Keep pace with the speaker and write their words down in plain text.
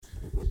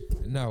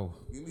No.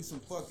 Give me some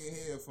fucking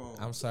headphones.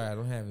 I'm sorry, I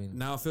don't have any.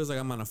 Now it feels like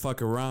I'm on a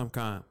fucking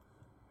rom-com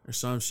or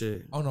some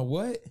shit. On a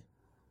what?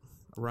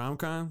 A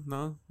rom-com?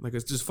 No? Like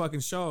it's just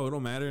fucking show. It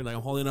don't matter. Like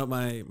I'm holding up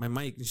my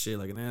mic and shit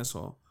like an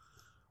asshole.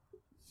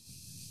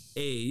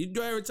 Hey,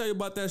 do I ever tell you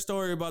about that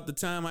story about the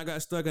time I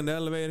got stuck in the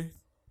elevator?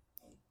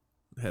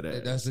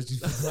 That's what you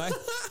feel like?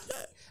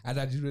 I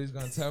thought you was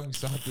gonna tell me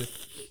something.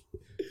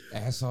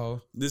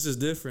 Asshole. This is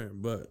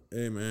different, but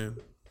hey man.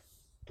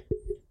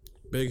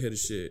 Big headed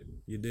shit.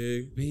 You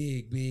dig?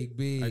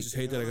 Big. I just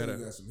hate that I gotta.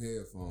 got some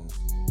headphones.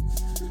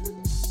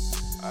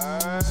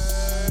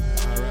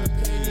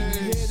 R.I.P.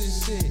 You hear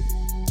this shit?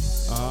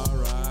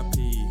 R.I.P.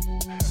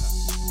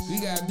 We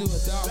gotta do a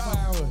dog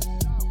power.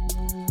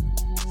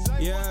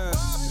 Yeah.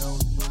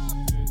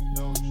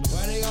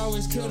 Why they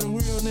always kill the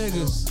real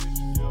niggas?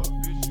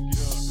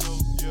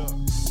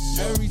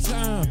 Every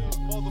time.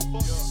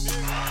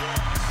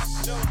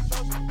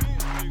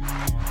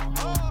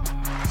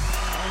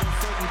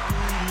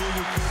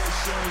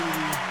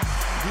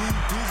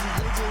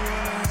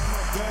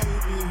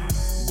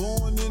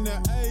 Born in the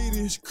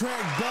 80s,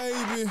 crack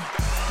baby.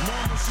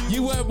 Mama,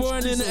 You weren't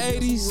born in the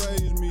 80s.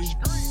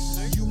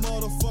 You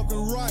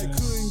motherfucking right,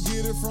 couldn't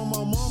get it from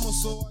my mama,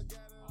 so I got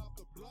it off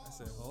the block. I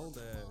said, hold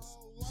ass.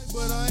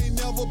 But I ain't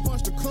never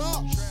punched a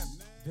clock.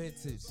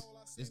 Vintage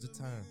is the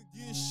time.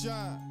 Get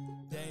shot.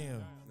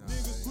 Damn.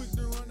 Niggas quick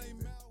to run they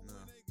mouth. No,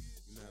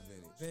 you're not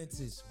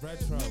vintage. Vintage.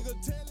 Retro. Nigga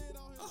tell it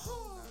on.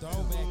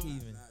 Throwback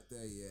even. Not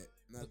that yet.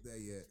 Not that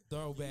yet.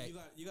 Throwback.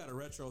 You got to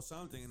retro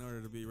something in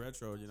order to be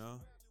retro, you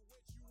know?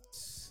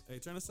 Hey,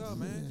 turn us out,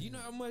 man. You know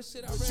how much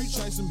shit I But you read?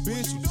 chasing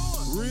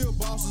bitches. Real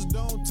bosses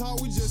don't talk,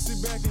 we just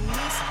sit back and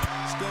listen.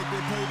 Stack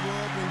that paper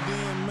up and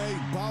then make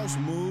boss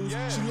moves.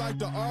 She like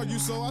to argue,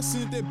 so I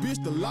sent that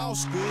bitch to law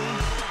school.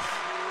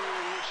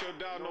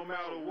 No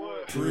matter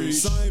what.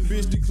 Same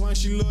bitch decline,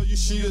 she love you,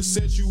 she'll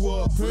set you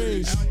up.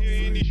 Preach. Out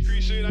here in these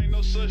streets, it ain't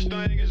no such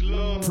thing as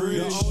love.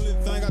 The only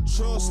thing I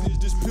trust is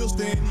this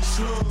pistol and these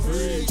slugs.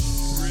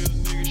 Real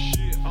nigga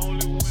shit,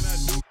 only when I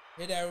do.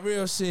 Hit that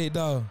real shit,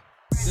 though.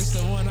 This the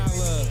one I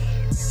love.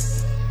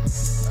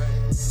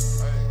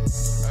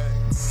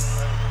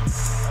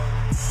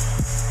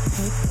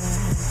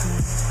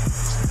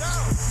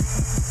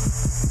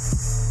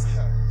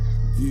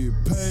 Get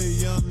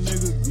paid, young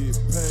nigga, get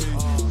paid.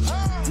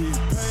 Get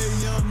paid,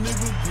 young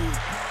nigga, get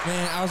paid.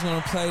 Man, I was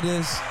gonna play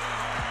this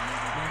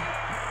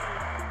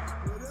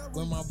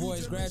when my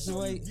boys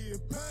graduate.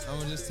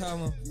 I'ma just tell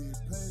them.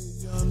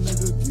 Young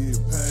nigga, get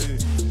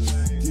paid.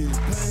 Get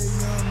paid,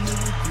 young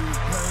nigga, get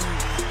paid.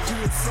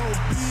 Shit so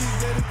big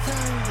that it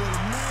came with a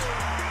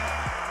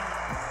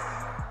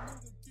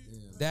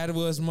man. That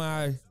was my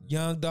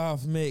Young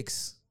Dolph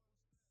mix.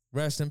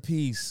 Rest in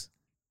peace.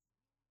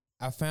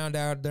 I found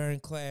out during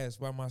class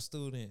by my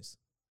students.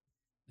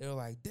 They were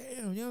like,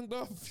 damn, Young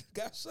Dolph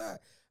got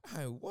shot.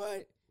 I like,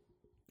 what?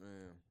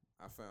 Man,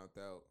 I found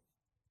out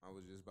I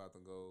was just about to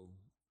go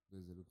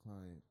visit a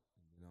client.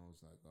 And I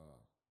was like,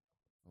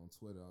 on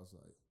Twitter, I was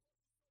like,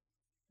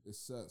 it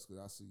sucks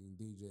because I seen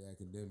DJ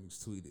Academics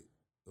tweet it.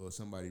 Or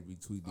somebody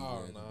retweet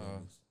DJ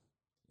Academics.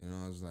 And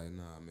I was like,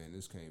 nah, man,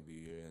 this can't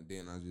be here. And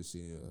then I just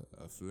seen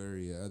a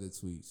flurry of other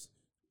tweets.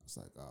 I was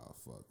like, oh,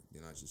 fuck.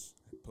 Then I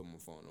just put my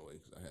phone away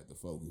because I had to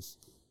focus.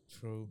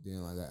 True.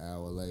 Then like an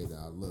hour later,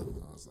 I looked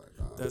and I was like,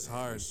 oh, That's man,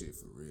 hard. this shit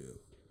for real.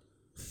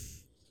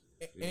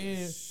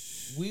 And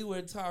we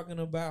were talking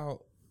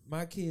about,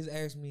 my kids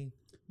asked me,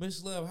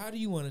 Miss Love, how do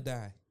you want to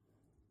die?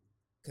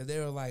 Because they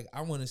were like,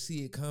 I want to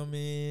see it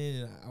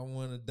coming, and I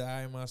want to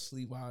die in my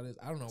sleep. All this,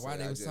 I don't know why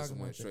they was talking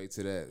about that. Straight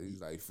to that.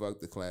 He's like, fuck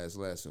the class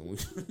lesson.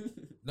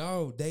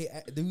 No,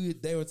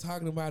 they were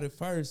talking about it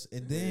first,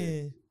 and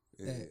then.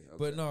 Okay.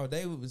 But no,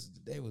 they was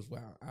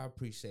wow. I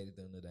appreciated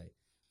them today.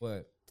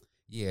 But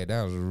yeah,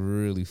 that was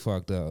really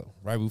fucked up.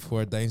 Right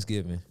before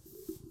Thanksgiving.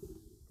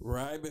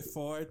 Right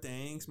before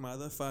thanks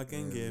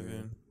motherfucking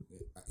giving.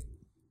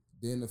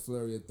 Then the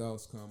flurry of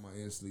thoughts come. I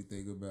instantly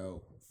think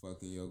about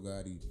fucking Yo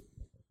Gotti.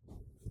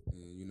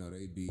 And you know,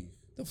 they beef.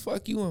 The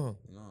fuck you on?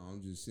 No,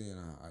 I'm just saying.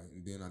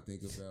 And then I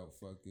think about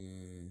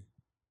fucking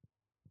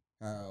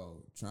how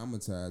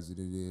traumatizing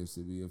it is to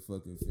be a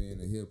fucking fan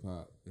of hip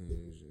hop,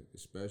 and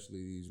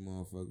especially these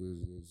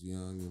motherfuckers that's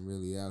young and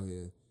really out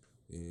here.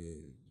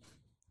 And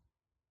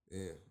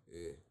yeah,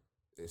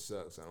 it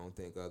sucks. I don't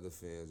think other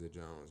fans of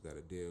Jones got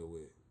to deal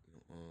with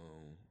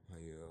how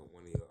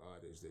one of your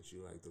artists that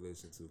you like to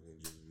listen to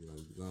can just be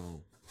like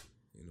gone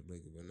in the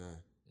blink of an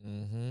eye.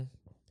 Mm-hmm.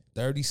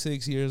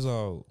 36 years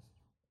old.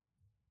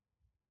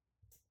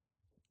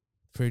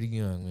 Pretty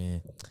young,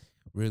 man.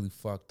 Really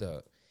fucked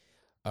up.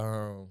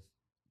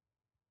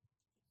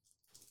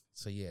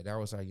 So yeah, that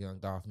was our Young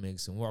Dolph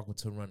mix, and welcome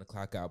to Run the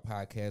Clock Out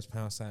podcast.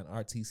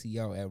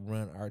 #RTCO at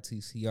Run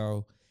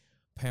RTCO.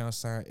 #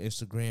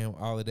 Instagram,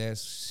 all of that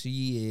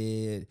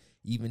shit.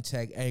 Even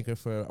check Anchor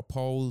for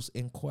polls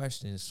and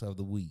questions of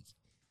the week,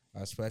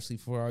 especially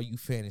for all you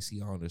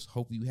fantasy owners.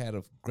 Hope you had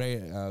a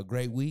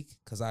great week,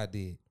 cause I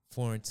did.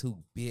 4-2,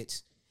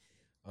 bitch.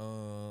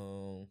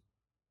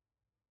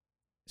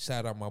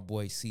 Shout out my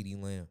boy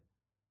CeeDee Lamb.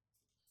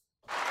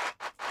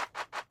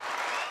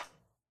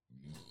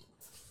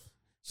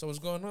 So what's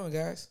going on,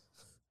 guys?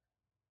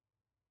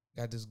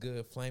 Got this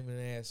good flaming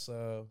ass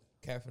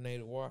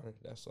caffeinated water.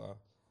 That's all.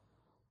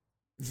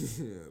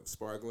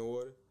 Sparkling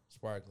water.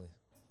 Sparkling.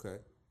 Okay,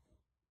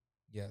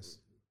 Yes.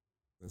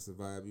 that's the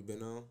vibe you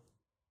been on.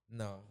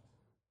 No.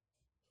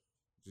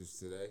 Just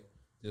today.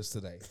 Just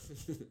today.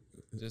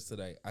 Just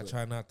today. I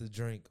try not to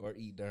drink or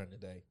eat during the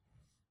day.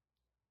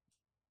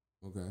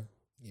 Okay.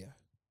 Yeah.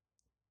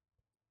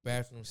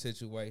 Bathroom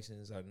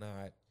situations are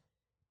not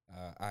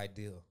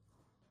ideal.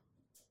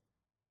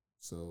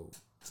 So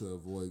to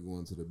avoid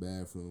going to the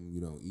bathroom, you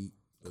don't eat.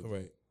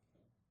 Correct.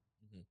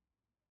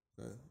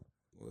 Okay.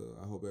 Well,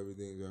 I hope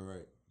everything's all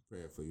right.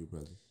 Praying for you,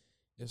 brother.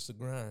 It's the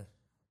grind.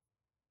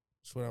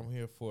 That's what I'm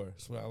here for.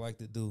 That's what I like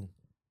to do.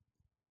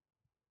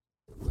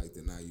 Like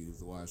to not use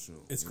the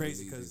washroom. It's and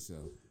crazy relieve 'cause-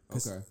 yourself.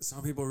 Because Okay.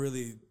 some people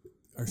really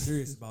are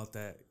serious about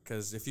that.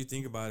 Because if you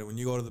think about it, when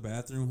you go to the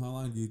bathroom, how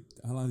long do you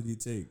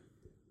take?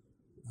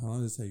 How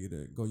long does it take you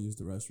to go use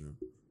the restroom?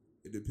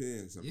 It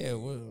depends. I Yeah,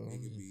 mean, well,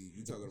 it could be.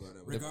 You talking about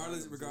that?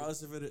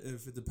 Regardless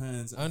if it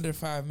depends, Under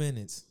 5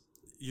 minutes.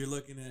 you're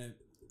looking at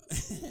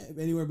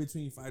anywhere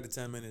between 5 to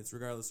 10 minutes,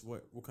 regardless of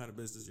what kind of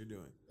business you're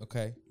doing.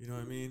 Okay. You know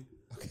what I mean?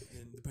 Okay.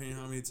 And depending on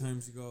how many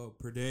times you go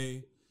per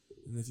day,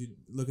 and if you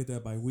look at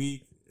that by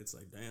week, it's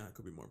like, damn, I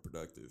could be more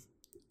productive.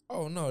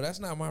 Oh, no, that's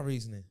not my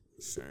reasoning.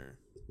 Sure.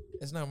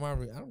 That's not my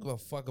reason. I don't give a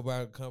fuck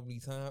about company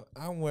time.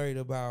 I'm worried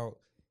about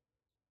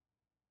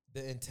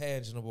the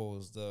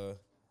intangibles,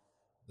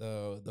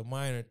 the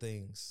minor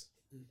things.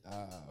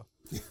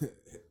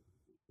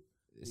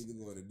 You can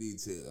go into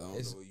detail. I don't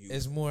know what you.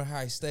 It's more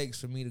high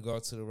stakes for me to go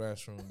to the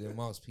restroom than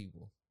most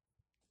people.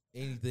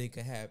 Anything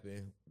can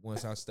happen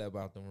once I step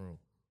out the room.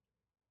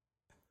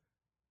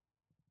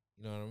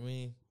 You know what I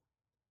mean?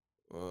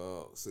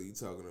 So you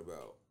talking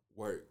about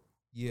work?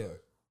 Yeah.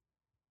 But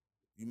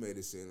you made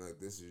it seem like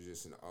this is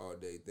just an all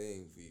day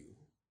thing for you.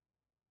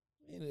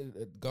 And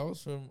it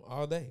goes from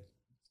all day,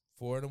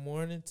 4 in the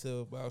morning to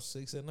about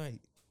 6 at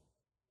night.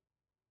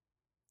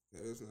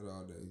 Yeah, it's not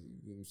all day.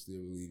 You can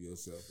still relieve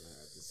yourself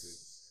after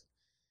 6.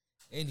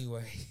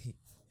 Anyway,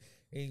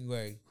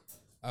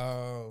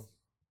 well,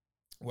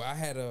 I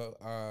had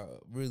a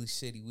really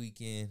shitty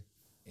weekend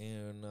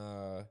and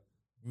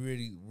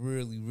really,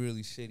 really,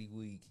 really shitty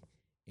week,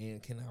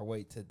 and cannot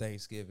wait till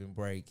Thanksgiving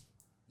break,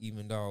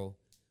 even though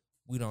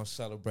we don't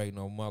celebrate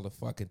no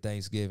motherfucking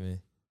Thanksgiving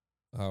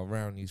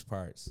around these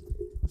parts.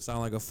 Sound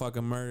like a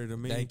fucking murder to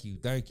me. Thank you.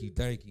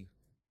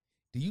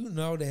 Do you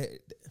know that?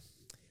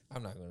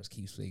 I'm not gonna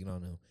keep speaking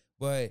on them,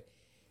 but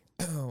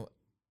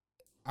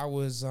I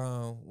was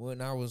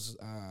when I was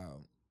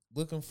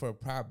looking for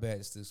prop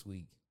bets this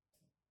week,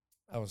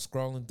 I was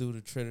scrolling through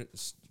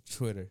the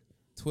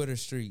Twitter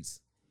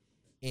streets,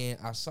 and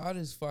I saw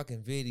this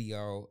fucking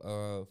video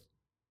of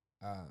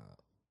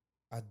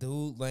a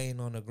dude laying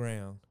on the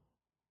ground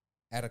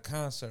at a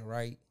concert,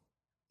 right?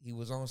 He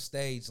was on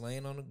stage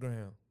laying on the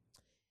ground,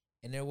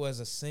 and there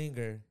was a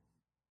singer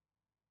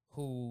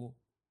who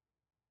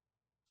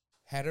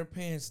had her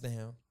pants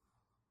down,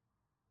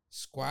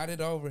 squatted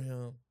over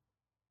him,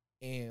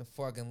 and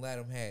fucking let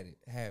him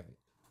have it.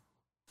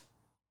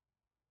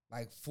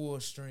 Like full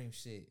stream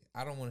shit.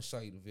 I don't want to show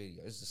you the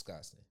video. It's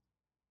disgusting.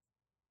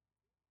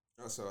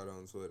 I saw it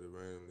on Twitter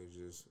randomly,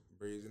 just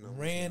breezing on.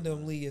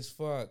 Randomly as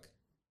fuck.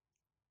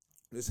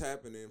 This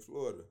happened in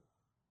Florida.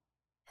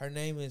 Her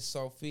name is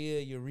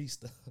Sophia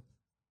Urista.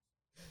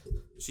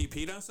 She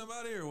peed on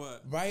somebody or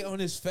what? Right on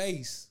his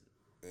face.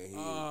 And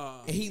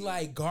And he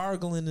like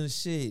gargling and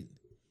shit.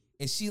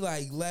 And she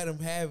like let him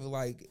have it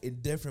like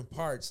in different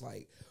parts.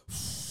 Like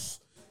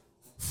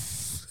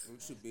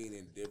what you being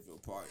in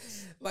different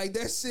parts? like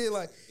that shit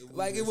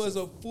it was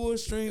a full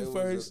stream It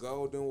first. was a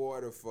golden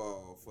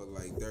waterfall for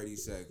like 30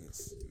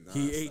 seconds. He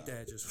nonstop. ate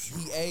that just.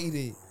 He ate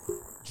it,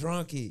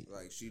 drunk it.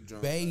 Like she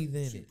drunk. Bathed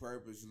in She it.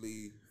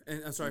 purposely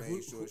And I'm sorry,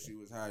 made sure she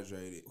was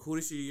hydrated. who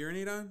did she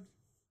urinate on?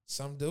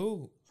 Some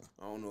dude.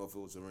 I don't know if it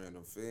was a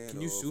random fan. Can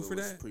or you if sue it for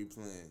was that?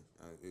 Pre-planned.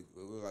 It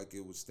looked like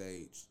it was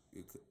staged.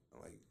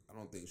 I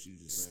don't think she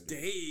just ran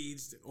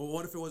Staged. Or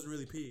what if it wasn't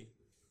really pee?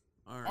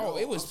 All right. Oh,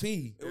 it was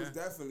pee. It was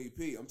definitely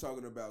pee. I'm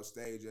talking about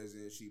stage as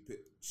in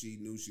she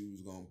knew she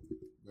was gonna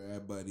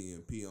grab Buddy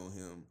and pee on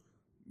him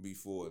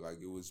before,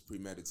 like it was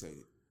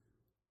premeditated.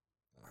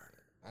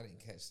 I didn't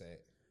catch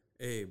that.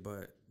 Hey,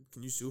 but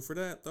can you sue for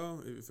that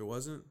though? If it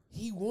wasn't,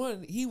 He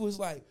won. He was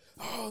like,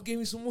 "Oh, give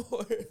me some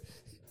more."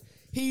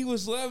 He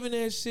was loving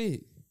that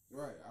shit.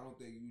 Right. I don't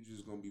think you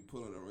just gonna be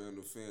pulling around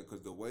the fan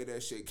because the way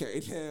that shit came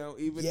down,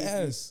 even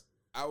Yes.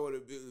 if I would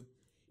have been.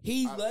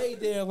 He laid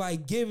there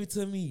like, "Give it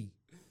to me.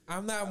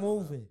 I'm not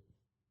moving."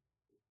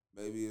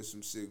 Maybe it's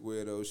some sick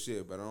weirdo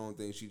shit, but I don't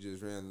think she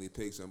just randomly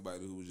picked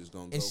somebody who was just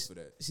gonna go And for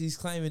that. she's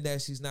claiming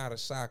that she's not a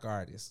shock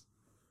artist,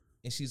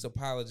 and she's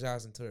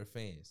apologizing to her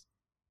fans.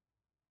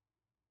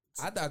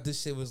 I thought this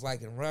shit was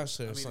like in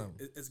Russia or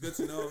something. it's good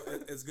to know.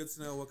 It's good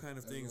to know what kind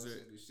of things are.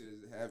 This shit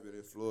is happening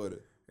in Florida.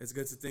 It's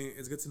good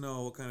to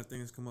know what kind of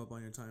things come up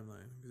on your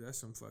timeline because that's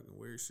some fucking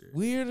weird shit.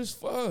 Weird as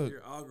fuck.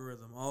 Your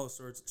algorithm, all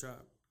sorts of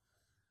chop.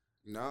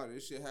 No,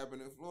 this shit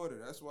happened in Florida.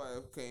 That's why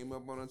it came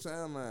up on the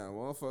timeline.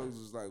 Motherfuckers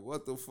was like,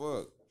 what the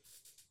fuck?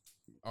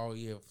 Oh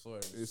yeah,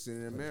 Florida. It's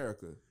in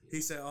America.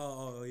 He said,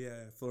 "Oh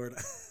yeah, Florida."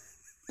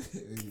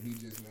 He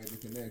just made the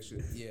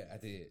connection. Yeah, I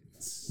did.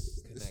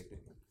 Connected.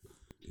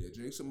 Yeah,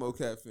 drink some more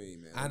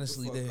caffeine, man.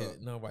 Honestly, What the fuck didn't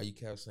up? know why you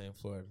kept saying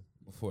Florida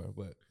before,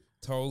 but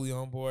totally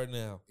on board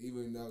now.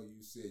 Even though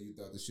you said you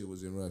thought the shit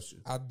was in Russia.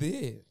 I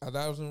did. I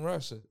thought it was in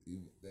Russia.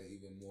 That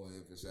even more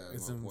emphasized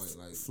It's my in point.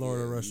 Like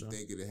Florida, Russia. You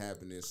think it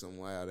happened in some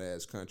wild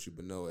ass country,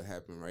 but no, it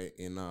happened right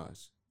in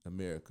ours,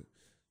 America.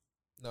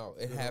 No,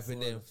 it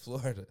happened in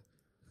Florida,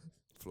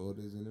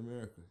 Florida's in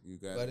America. You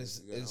got, but it.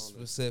 it's You got it's it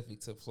on it. specific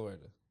to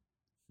Florida.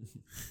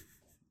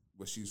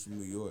 But she's from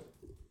New York.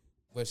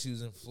 But she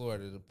was in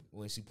Florida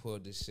when she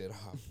pulled this shit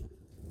off.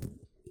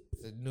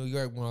 The New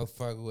York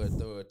motherfucker would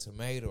throw a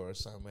tomato or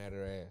something at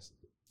her ass.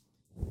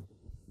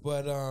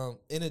 But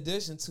in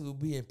addition to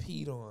being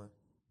peed on,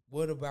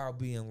 what about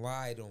being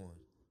lied on?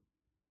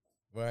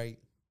 Right?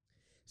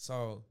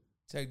 So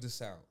check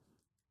this out.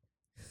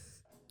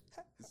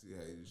 See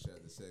how you just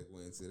tried to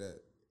segue into that.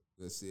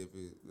 Let's see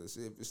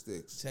if it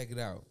sticks. Check it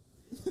out.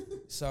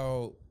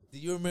 So, do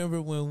you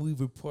remember when we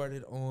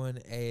reported on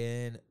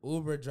an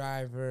Uber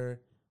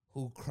driver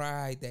who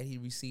cried that he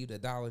received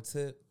 $1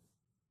 tip?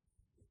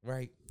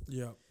 Right?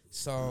 Yeah.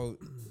 So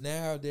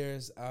now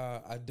there's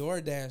a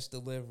DoorDash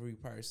delivery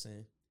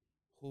person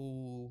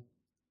who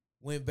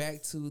went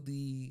back to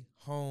the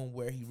home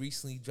where he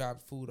recently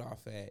dropped food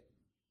off at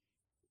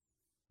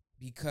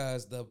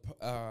because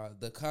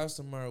the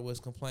customer was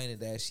complaining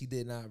that she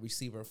did not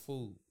receive her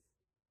food.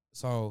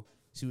 So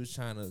she was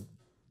trying to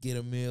get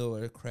a meal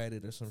or a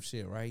credit or some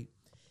shit, right?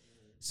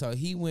 So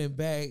he went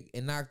back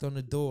and knocked on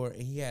the door,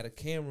 and he had a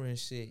camera and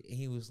shit, and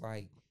he was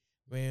like,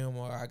 "Ma'am,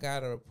 I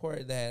got a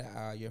report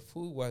that your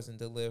food wasn't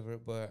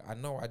delivered, but I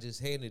know I just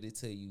handed it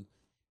to you.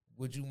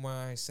 Would you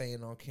mind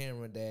saying on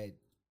camera that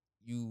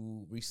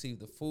you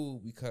received the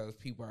food because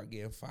people are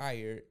getting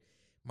fired?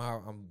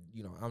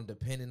 I'm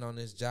dependent on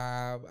this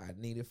job. I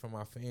need it for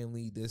my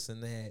family, this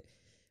and that.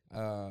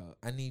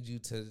 I need you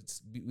to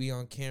be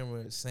on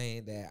camera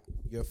saying that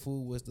your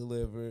food was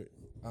delivered,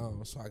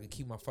 so I can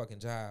keep my fucking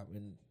job."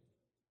 And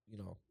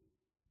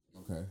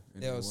Okay.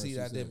 And they'll then see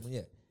what that she I said? didn't.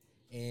 Yeah.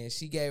 And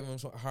she gave him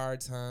some hard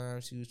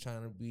time. She was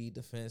trying to be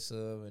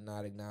defensive and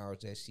not acknowledge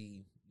that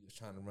she was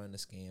trying to run the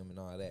scam and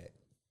all that.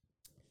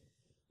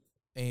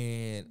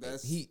 And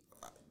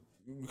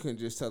You couldn't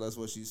just tell us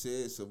what she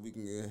said so we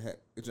can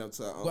jump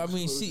to our own well, I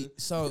mean,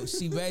 conclusion?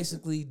 she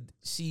basically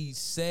she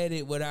said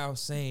it without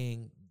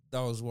saying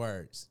those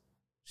words.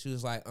 She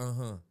was like,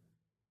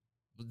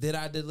 "Did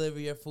I deliver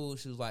your food?"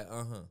 She was like,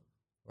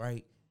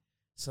 right?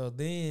 So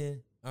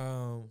then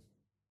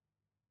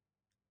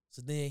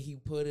he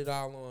put it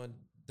all on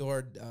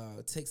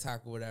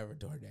TikTok or whatever,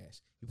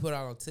 DoorDash. He put it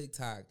all on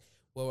TikTok.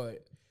 Well,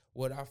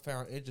 what I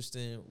found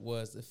interesting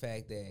was the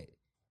fact that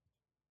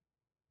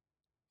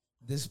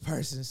this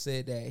person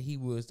said that he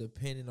was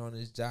dependent on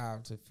his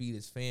job to feed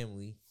his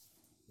family.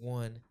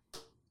 1,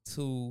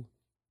 2,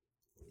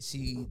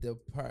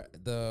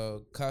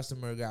 the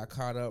customer got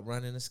caught up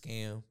running a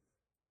scam,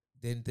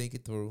 didn't think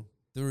it through.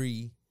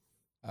 3,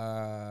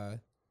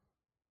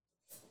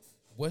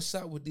 what's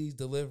up with these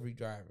delivery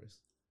drivers?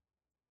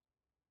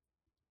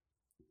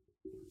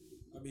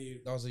 I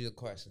mean, Those are your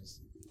questions.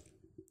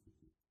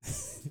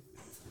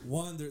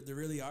 one, there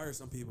really are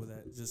some people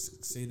that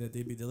just say that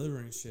they be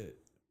delivering shit.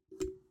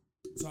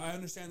 So I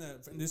understand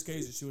that in this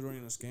case she was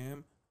running a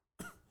scam,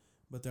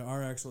 but there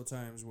are actual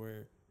times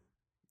where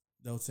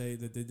they'll say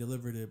that they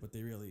delivered it, but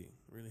they really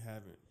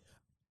haven't.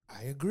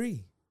 I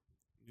agree.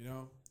 You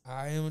know?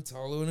 I am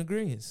totally in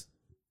agreement.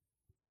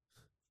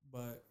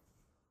 But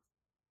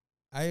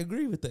I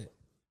agree with that.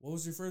 what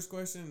was your first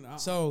question?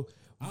 So,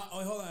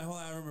 hold on.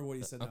 I remember what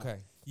you said. Now. okay.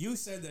 You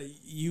said that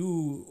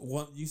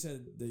you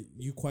said that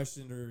you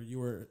questioned or you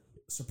were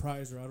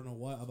surprised or I don't know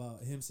what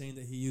about him saying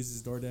that he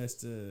uses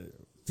DoorDash to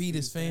Feed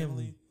his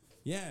family.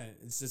 Yeah,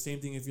 it's the same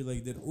thing if you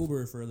did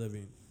Uber for a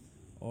living,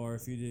 or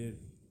if you did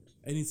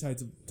any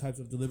types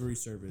of delivery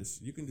service.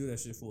 You can do that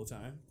shit full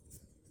time.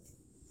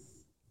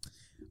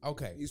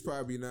 Okay. He's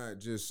probably not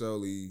just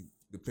solely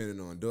dependent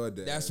on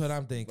DoorDash. That's what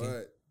I'm thinking.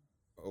 But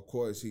of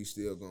course, he's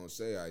still gonna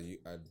say, "I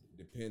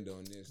depend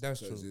on this." That's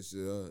because true. It's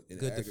an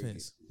Good aggregate.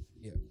 defense.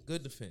 Yeah,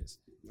 good defense.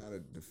 Not a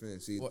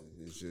defense either. What?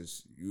 It's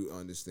just you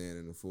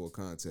understanding the full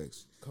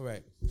context.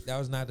 Correct. That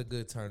was not a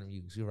good term to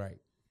use. You're right.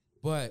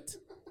 But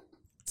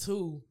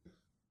 2,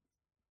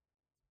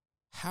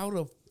 how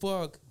the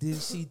fuck did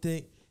she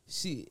think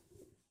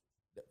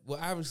well,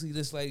 obviously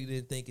this lady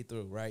didn't think it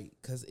through, right?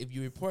 Because if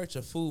you report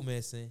your food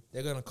missing,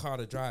 they're gonna call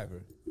the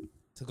driver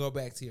to go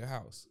back to your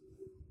house.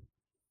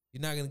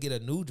 You're not gonna get a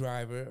new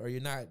driver, or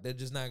they're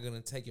just not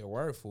gonna take your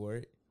word for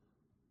it.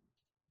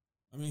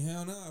 I mean,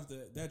 hell no.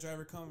 If that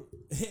driver come,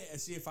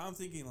 see, if I'm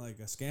thinking like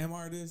a scam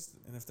artist,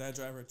 and if that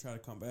driver try to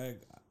come back,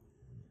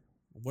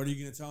 what are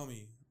you gonna tell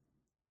me?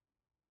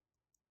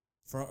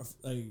 For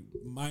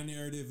my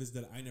narrative is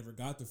that I never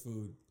got the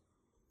food,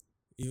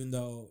 even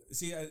though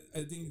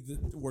I think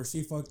where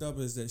she fucked up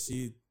is that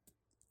she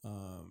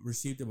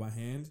received it by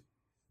hand.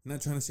 I'm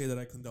not trying to say that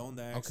I condone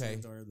that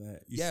accident or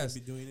that you should be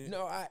doing it.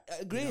 No, I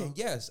agree. You know?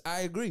 Yes,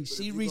 I agree. But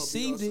She if you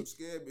received gonna be on it.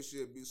 some scabby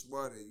shit, be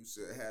smart and you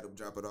said had them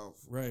drop it off.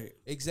 Right.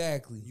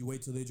 Exactly. You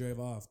wait till they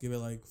drive off. Give it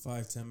like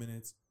 5-10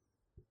 minutes,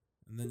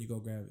 and then you go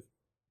grab it.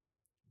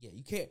 Yeah,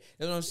 you can't.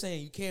 That's what I'm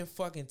saying. You can't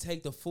fucking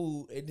take the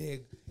food and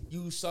then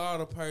you saw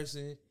the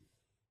person.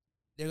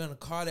 They're gonna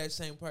call that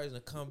same person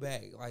to come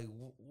back. Like,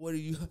 what are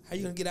you? How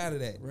you gonna get out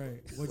of that?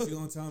 Right. What you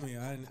gonna tell me?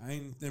 I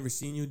ain't never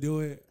seen you do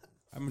it.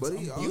 But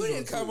he You also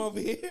didn't come tweaked. over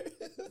here.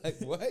 Like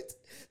what?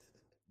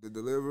 The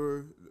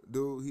deliverer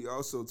dude, he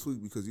also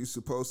tweaked because you're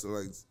supposed to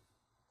like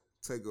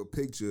take a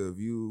picture of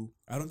you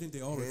I don't think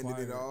they all handing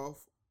require it off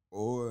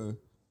or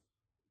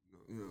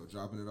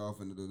dropping it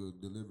off into the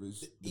delivery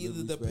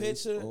Either the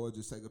space, picture- or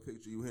just take a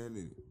picture you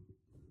handing it.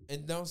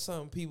 And don't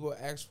some people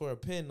ask for a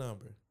PIN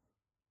number?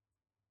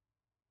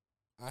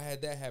 I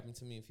had that happen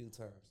to me a few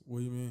times. What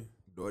do you mean?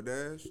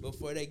 DoorDash?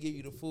 Before they give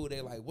you the food,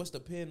 they like, "What's the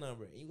PIN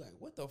number?" And you like,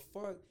 "What the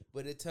fuck?"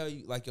 But it tell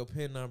you like your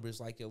PIN number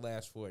is like your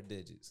last 4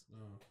 digits.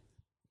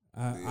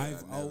 Yeah,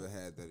 I've I never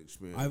had that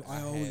experience.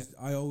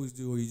 I always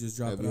do where you just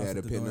drop Have it you off had a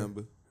at the PIN door.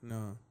 number?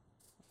 No.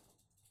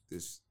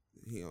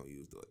 He don't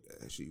use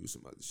DoorDash. He use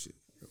some other shit.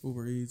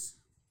 Uber Eats.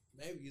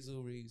 Maybe it's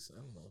Uber Eats.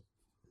 I don't know.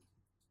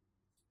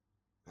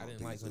 I don't didn't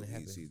think like it's when it Uber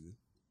happened. Eats either.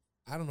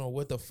 I don't know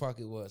what the fuck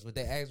it was, but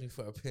they asked me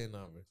for a PIN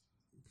number.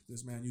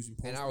 This man using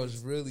Postmates. And I was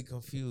really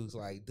confused.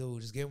 Like,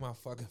 dude, just give me my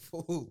fucking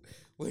food.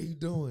 What are you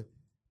doing?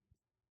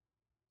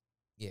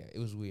 Yeah, it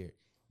was weird.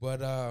 But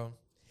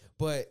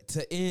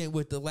to end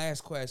with the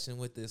last question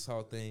with this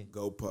whole thing,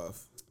 Go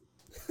Puff.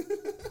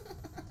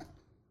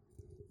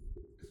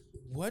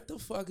 what the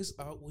fuck is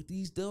up with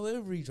these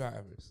delivery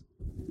drivers?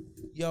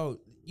 Yo,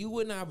 you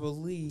would not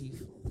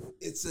believe,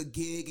 It's a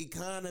gig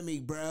economy,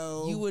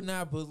 bro. you would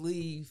not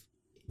believe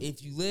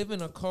if you live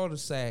in a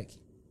cul-de-sac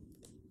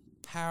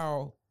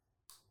how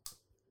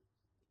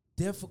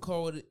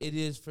difficult it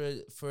is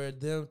for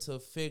them to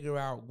figure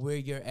out where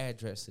your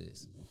address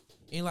is.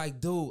 And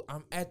like, dude,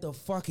 I'm at the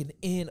fucking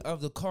end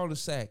of the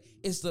cul-de-sac.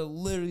 It's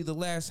literally the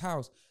last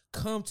house.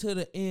 Come to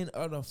the end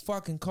of the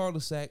fucking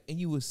cul-de-sac and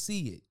you will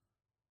see it.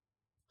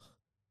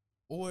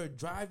 Or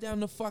drive down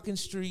the fucking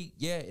street.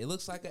 Yeah, it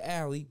looks like an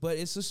alley, but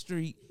it's a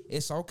street.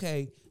 It's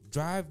okay.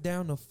 Drive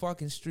down the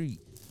fucking street.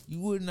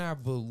 You would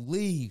not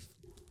believe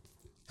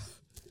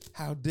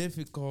how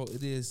difficult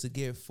it is to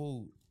get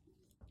food.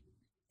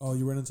 Oh,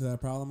 you run into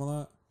that problem a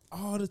lot?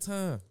 All the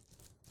time.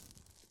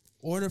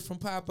 Order from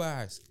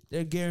Popeyes.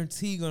 They're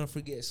guaranteed gonna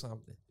forget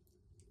something.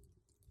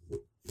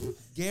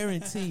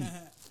 Guaranteed.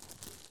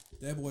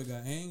 That boy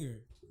got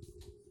angered.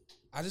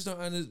 I just don't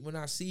understand. When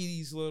I see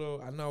these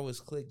little, I know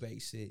it's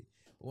clickbait shit,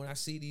 but when I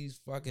see these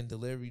fucking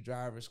delivery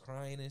drivers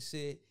crying and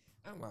shit,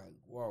 I'm like,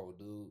 whoa,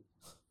 dude.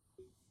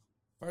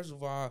 First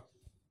of all,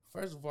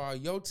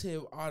 your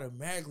tip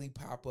automatically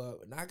pop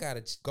up, and I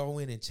gotta go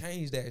in and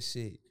change that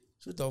shit.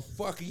 What the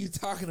fuck are you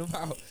talking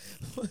about?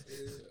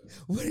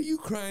 What are you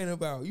crying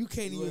about? You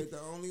can't You even. ain't the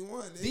only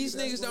one. Nigga. These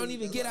That's niggas what don't he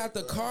even feel get like, out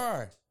the bro.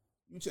 car.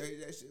 You change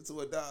that shit to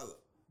 $1.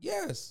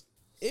 Yes,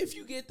 if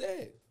you get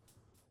that,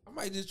 I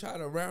might just try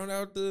to round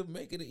out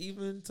make it an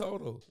even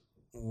total.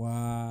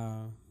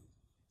 Wow.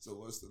 So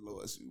what's the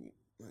lowest you want?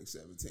 Like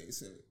 17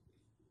 cents.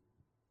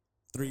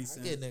 3 I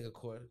cents. get a nigga a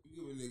quarter. You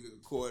give a nigga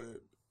a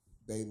quarter,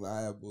 they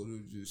liable to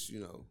just,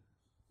 kick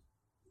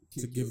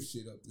To give- your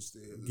shit up the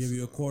stairs. or Give you a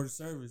something. quarter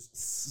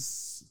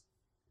service.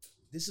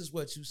 This is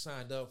what you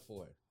signed up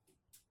for.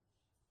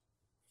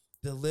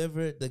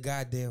 Deliver the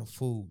goddamn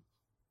food.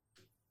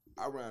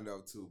 I round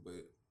out too, but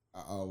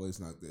I always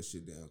knock that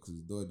shit down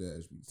because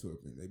DoorDash be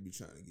twerping. They be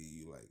trying to give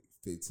you like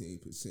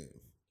 15%.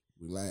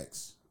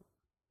 Relax.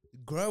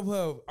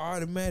 Grubhub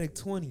automatic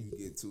 20. You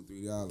get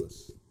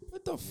 $2-3.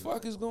 What the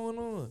fuck is going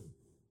on?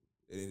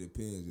 It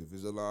depends. If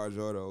it's a large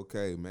order,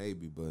 okay,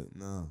 maybe, but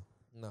no.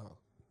 No.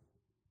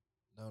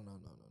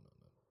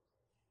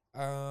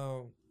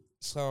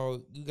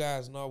 So you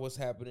guys know what's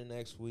happening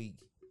next week.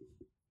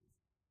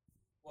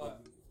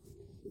 What?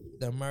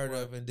 The murder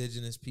of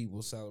indigenous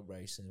people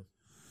celebration.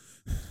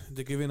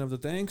 The giving of the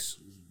thanks?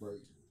 It's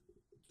break.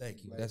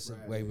 Thank you. Black That's a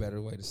Friday. way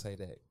better way to say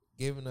that.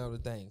 Giving of the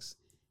thanks.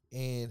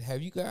 And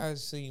have you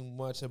guys seen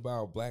much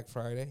about Black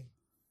Friday?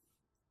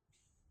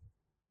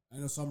 I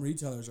know some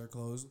retailers are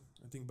closed.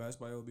 I think Best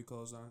Buy will be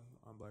closed on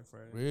Black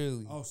Friday.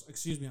 Really? Oh,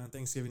 excuse me, on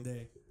Thanksgiving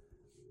Day,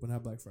 but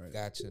not Black Friday.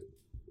 Gotcha.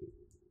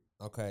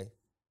 Okay.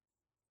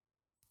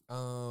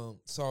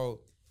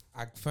 So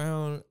I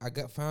found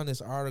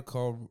this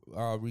article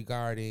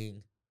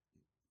regarding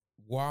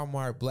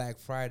Walmart Black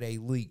Friday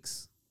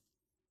leaks,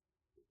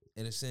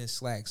 and it's in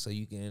Slack, so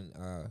you can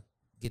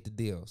get the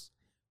deals.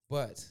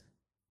 But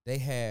they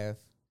have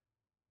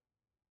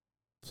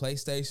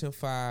PlayStation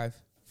 5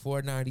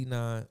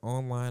 $4.99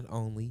 online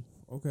only.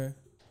 Okay.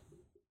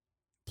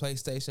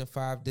 PlayStation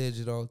 5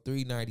 digital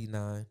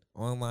 $3.99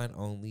 online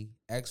only.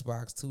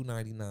 Xbox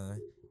 $2.99.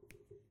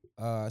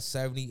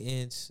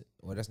 70-inch.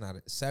 Well, that's not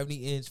it.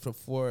 70-inch for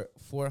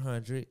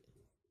 $400.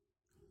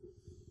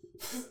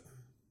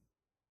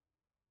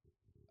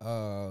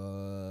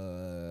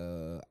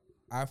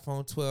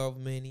 iPhone 12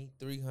 mini,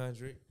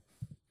 300.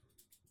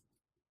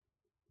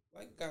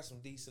 Like, got some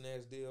decent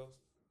ass deals.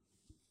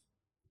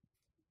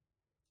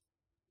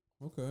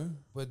 Okay.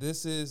 But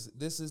this is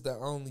the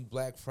only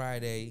Black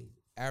Friday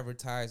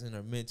advertising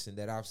or mention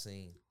that I've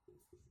seen.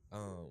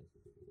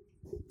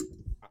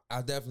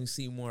 I definitely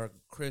see more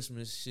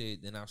Christmas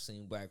shit than I've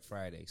seen Black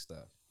Friday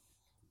stuff.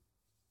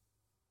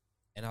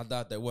 And I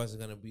thought there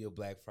wasn't gonna be a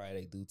Black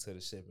Friday due to the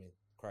shipping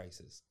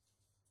crisis.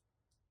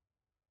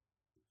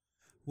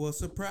 Well,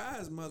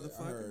 surprise, I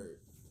motherfucker. heard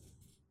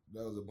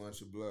that was a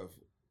bunch of bluff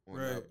on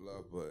Right. that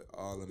bluff, but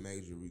all the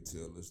major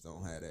retailers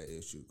don't have that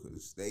issue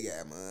because they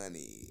got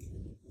money.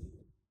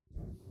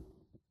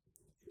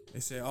 They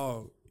say,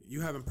 "Oh,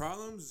 you having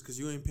problems because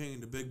you ain't paying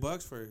the big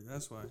bucks for it.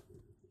 That's why."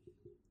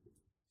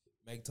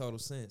 Make total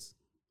sense.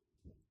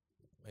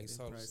 Makes The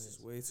total price sense.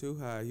 is way too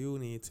high. You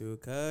need to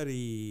cut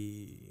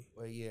it.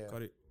 But yeah,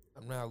 Cut it.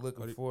 I'm not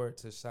looking Got it. forward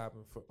to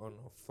shopping on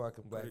a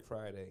fucking Black it.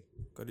 Friday.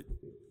 Cut it.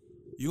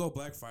 You go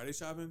Black Friday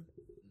shopping,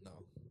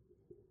 No.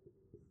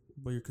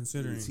 but you're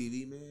considering. You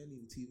TV, man?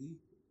 You TV?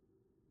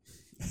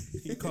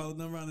 You call the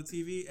number on the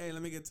TV. Hey,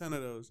 let me get 10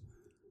 of those.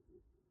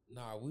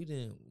 Nah, we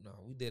didn't.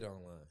 No, we did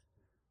online.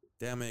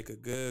 That'll make a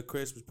good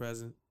Christmas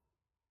present.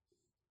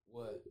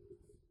 What?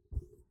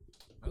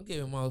 I'm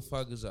giving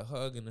motherfuckers a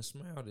hug and a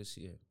smile this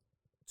year.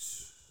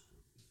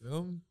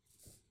 Feel me?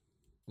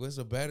 What's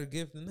a better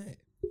gift than that?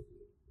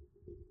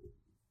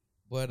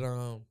 But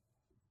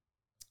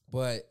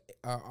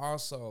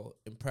also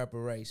in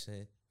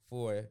preparation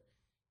for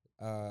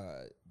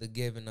the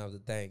giving of the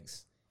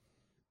thanks,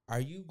 are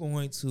you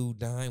going to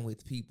dine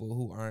with people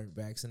who aren't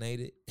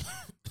vaccinated?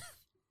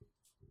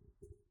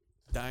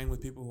 Dying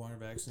with people who aren't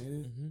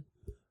vaccinated. Mm-hmm.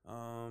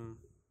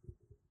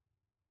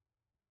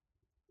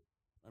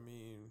 I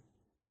mean,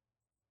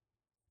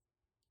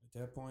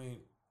 at that point,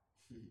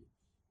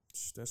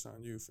 that's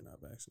on you for not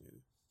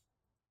vaccinated.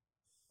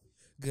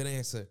 Good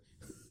answer.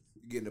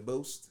 You getting a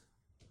boost?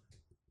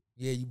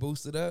 Yeah, you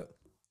boosted up.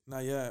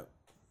 Not yet,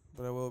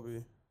 but I will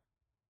be.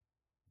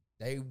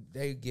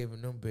 They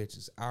giving them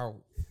bitches out.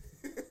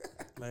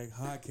 Like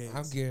hotcakes.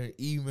 I'm getting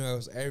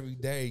emails every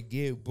day.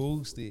 Get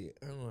boosted.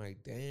 I'm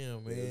like,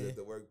 damn, They was man. at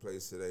the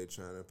workplace today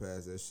trying to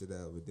pass that shit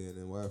out, but then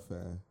the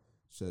Wi-Fi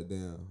shut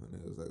down, and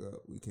it was like,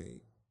 oh, we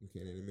can't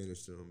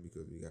administer them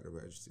because we got to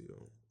register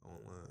them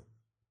online.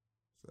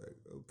 It's like,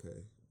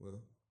 okay,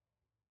 well,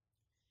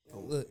 I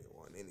won't Look. get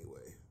one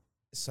anyway.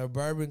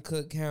 Suburban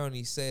Cook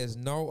County says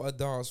no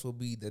adults will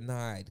be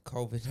denied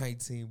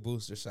COVID-19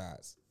 booster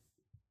shots.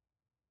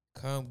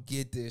 Come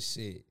get this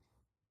shit.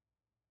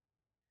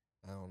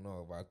 I don't know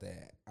about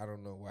that. I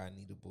don't know why I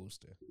need a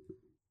booster.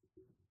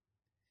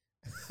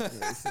 Yeah,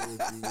 they say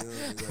if you're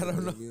young, you got I don't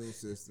an know. immune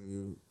system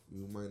you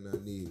might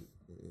not need.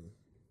 Yeah.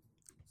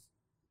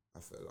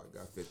 I felt like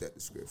I fit that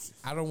description.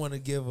 I don't want to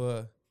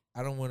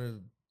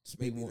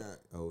speak Maybe more. not.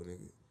 Oh,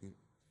 nigga.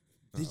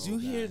 Did you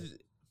hear?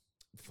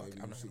 Fuck, Maybe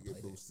I'm you not should gonna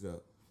get play boosted up.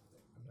 that.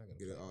 I'm not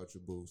Get gonna an ultra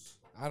boost.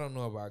 I don't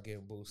know about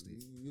getting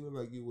boosted. You look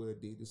like you wear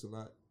Adidas a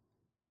lot.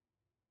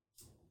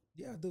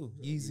 Yeah, I do.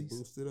 You Yeezys.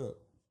 boosted up.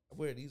 I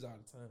wear these all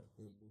the time.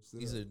 You boosted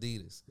These up. are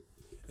Adidas.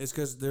 It's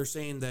because they're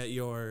saying that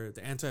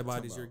the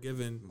antibodies you're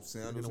given Them are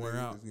sandals, gonna wear nigga,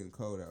 out. It's getting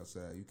cold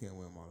outside. You can't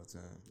wear them all the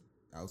time.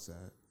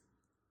 Outside.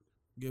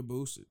 Get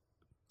boosted.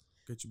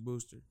 Get your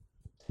booster.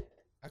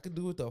 I can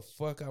do what the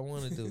fuck I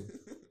want to do.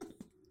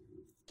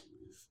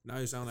 Now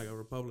you sound like a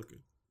Republican.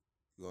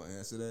 You gonna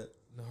answer that?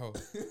 No,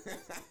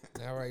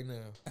 not right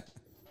now.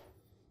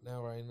 Not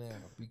right now.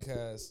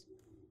 Because,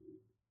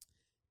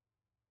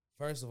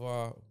 first of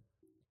all,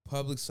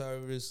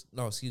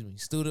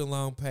 student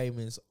loan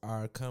payments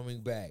are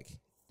coming back.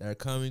 They're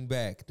coming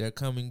back. They're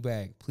coming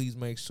back. Please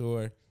make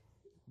sure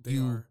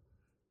you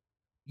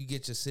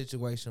get your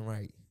situation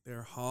right.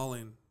 They're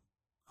hauling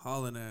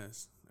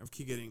ass. I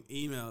keep getting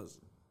emails.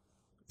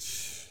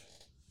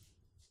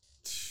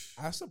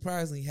 I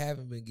surprisingly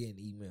haven't been getting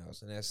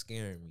emails, and that's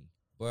scaring me.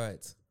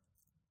 But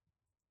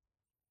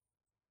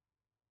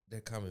they're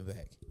coming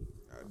back.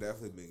 I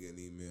definitely been getting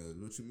emails.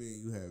 What you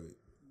mean you have it?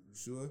 You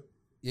sure?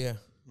 Yeah,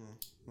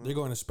 They're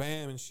going to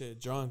spam and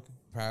shit, drunk.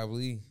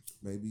 probably.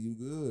 Maybe you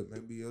good.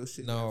 Maybe your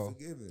shit No, not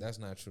forgiven. that's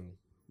not true.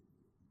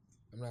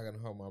 I'm not gonna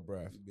hold my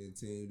breath. You been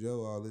Team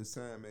Joe all this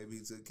time. Maybe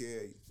he took care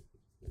of you.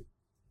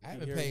 I hearing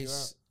haven't paid. you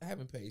out. I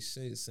haven't paid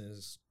shit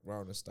since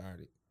Rona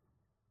started.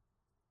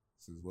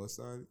 Since what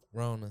started?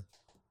 Rona.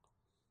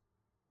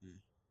 Hmm.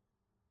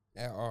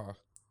 At all.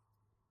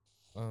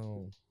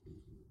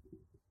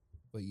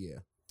 But yeah,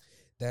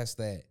 that's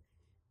that.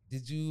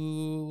 Did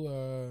you?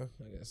 I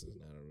guess it's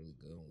not a really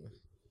good one.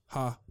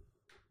 Ha.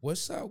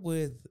 What's up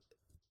with?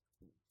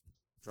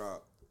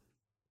 Drop.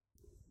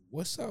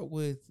 What's up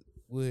with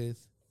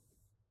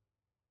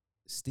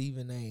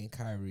Stephen A. and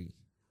Kyrie?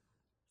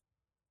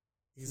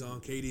 He's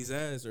on Katie's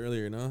ass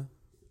earlier, no?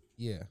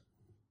 Yeah.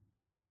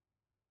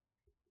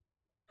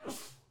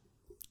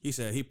 He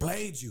said he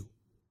played you.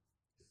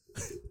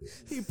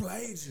 He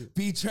played you.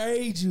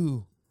 Betrayed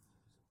you.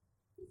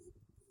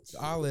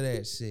 All of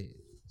that shit.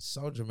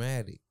 So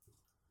dramatic.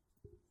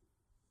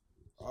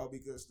 All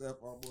because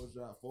Steph almost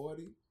dropped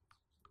 40.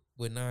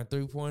 with 9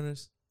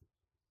 3-pointers.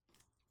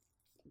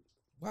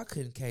 Why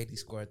couldn't KD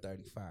score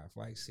 35?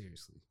 Like,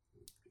 seriously.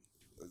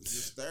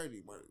 Just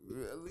 30, man.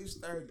 At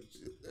least 30.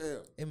 Shit,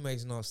 damn. It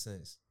makes no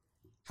sense.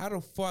 How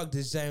the fuck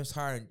does James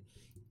Harden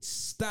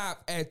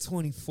stop at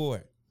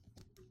 24?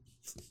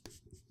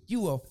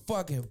 You a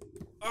fucking...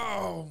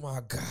 Oh,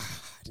 my God.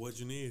 What'd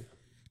you need?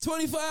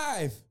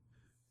 25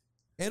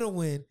 and a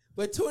win,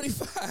 but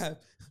 25.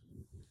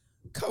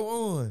 Come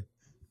on.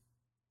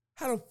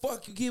 How the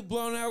fuck you get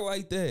blown out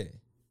like that?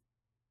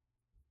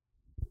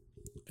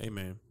 Hey,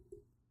 man.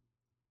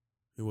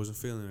 He wasn't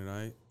feeling it, all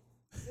right?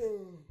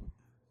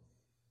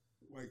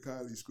 Mike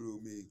Conley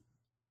screwed me.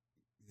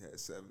 He had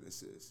 7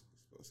 assists.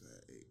 He's supposed to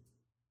have 8.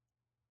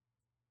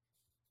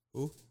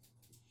 Who?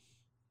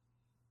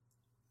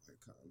 Mike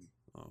Conley.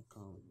 Oh,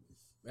 Colin.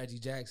 Reggie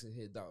Jackson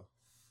hit though.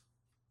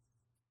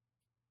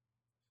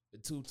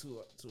 Too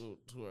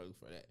early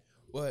for that.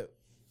 But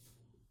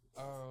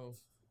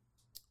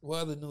what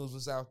other news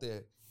was out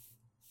there?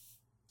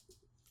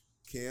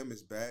 Cam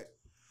is back.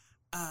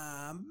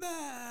 I'm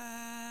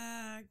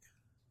back.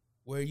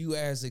 Were you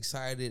as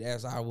excited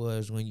as I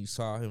was when you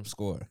saw him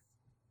score?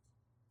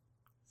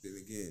 Then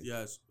again.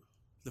 Yes.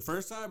 The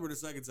first time or the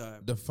second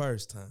time? The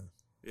first time.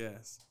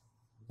 Yes.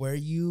 Were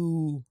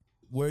you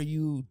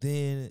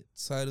then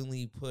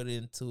suddenly put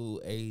into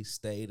a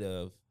state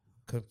of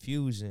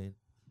confusion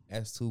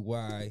as to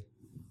why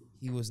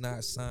he was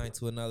not signed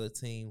to another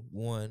team,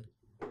 1,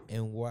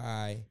 and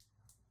why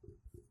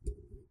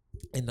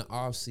in the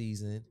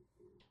offseason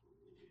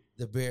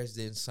the Bears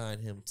didn't sign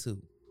him,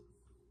 2,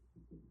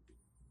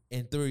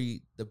 and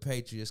 3, the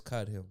Patriots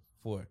cut him,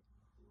 4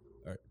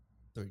 or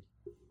 3.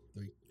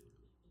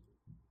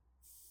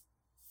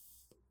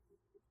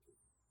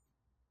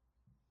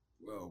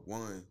 Well,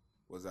 1,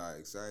 was I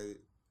excited?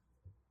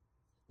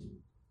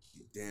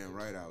 Damn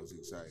right I was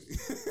excited.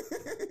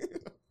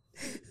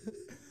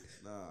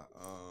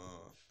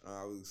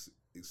 I was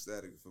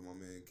ecstatic for my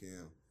man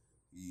Cam.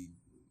 He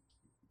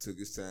took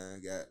his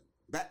time, got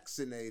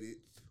vaccinated,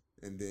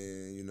 and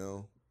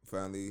then,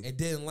 finally... And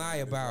didn't lie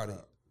about it.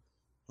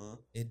 Huh?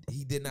 And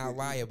he did not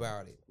lie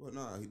about it. Well,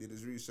 no, he did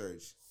his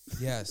research.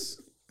 Yes.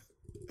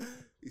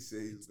 He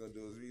said he was going to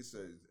do his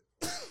research.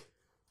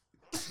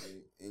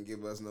 And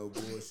give us no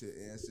bullshit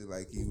answer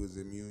like he was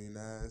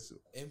immunized.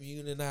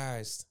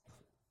 Immunized.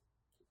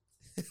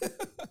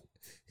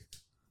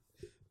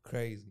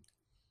 Crazy.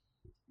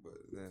 But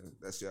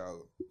that's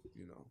y'all,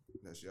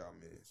 that's y'all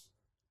mans.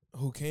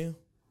 Who Cam?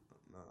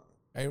 Nah.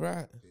 Hey,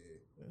 right.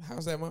 Yeah.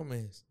 How's that my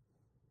man's?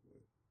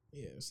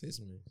 Yeah, it's his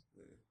man.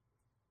 Yeah.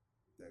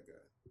 That guy.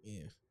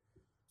 Yeah.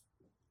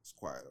 It's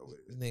quiet over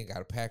This there. nigga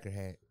got a Packer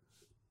hat.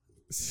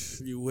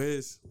 You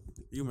whiz.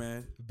 You,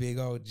 man. Big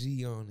old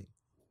G on it.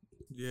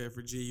 Yeah,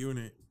 for G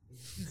Unit.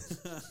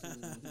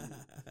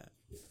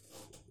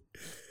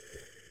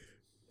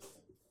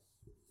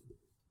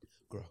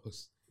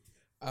 Gross.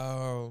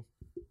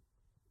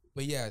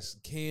 But yes,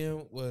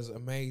 Cam was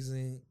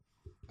amazing.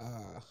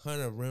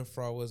 Hunter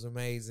Renfrow was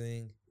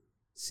amazing.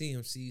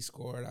 CMC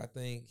scored, I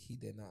think. He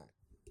did not.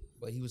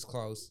 But he was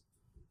close.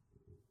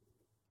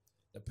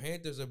 The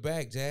Panthers are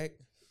back, Jack.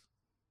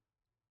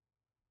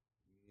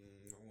 I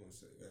want to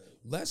say that.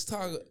 Let's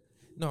talk.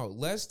 No,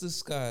 let's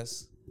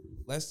discuss.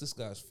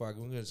 Fuck,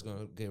 we're just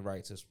gonna get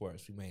right to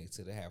sports. We made it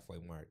to the halfway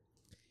mark.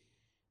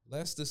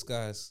 Let's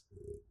discuss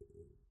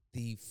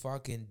the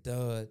fucking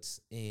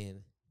duds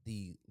in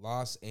the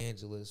Los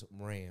Angeles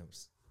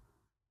Rams.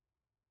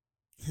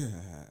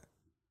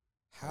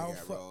 How They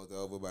got rolled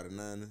over by the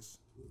Niners.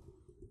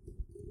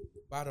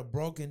 by the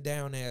broken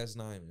down ass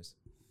Niners.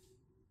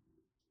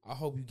 I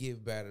hope you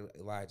get better,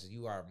 Elijah.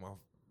 You are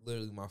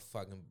literally my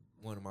fucking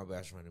one of my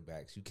best running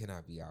backs. You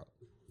cannot be out.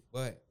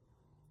 But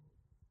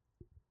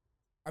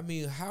I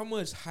mean, how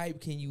much hype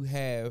can you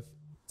have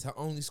to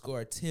only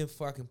score 10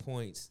 fucking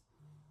points?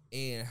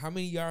 And how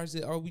many yards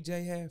did OBJ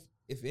have,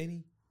 if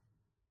any?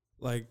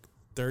 Like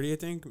 30, I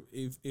think,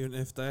 even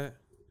if that.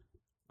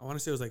 I want to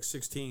say it was like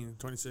 16,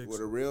 26. Well,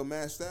 the real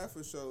Matt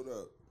Stafford showed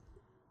up.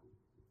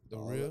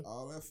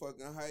 All that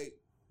fucking hype.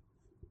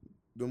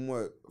 Them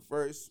what?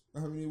 First,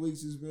 how many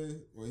weeks it's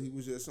been? Where he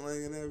was just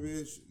slanging that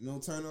bitch, no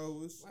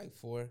turnovers. Like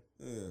 4.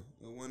 Yeah, it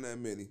wasn't that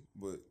many,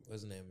 but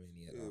Wasn't that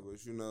many at all.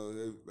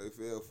 but they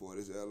fell for it.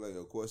 It's LA.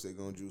 Of course they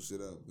gonna juice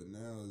it up. But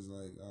now it's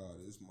like,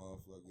 this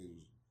motherfucker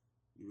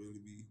you really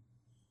be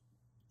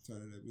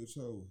turning that bitch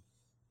over.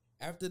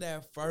 After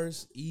that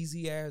first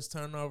easy ass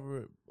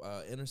turnover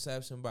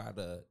interception by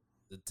the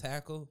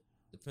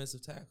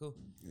defensive tackle,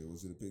 Yeah,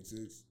 was it a pick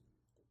six?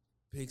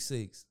 pick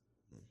 6.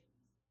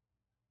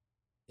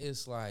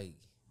 It's like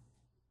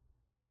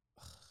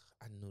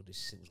I knew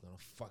this shit was gonna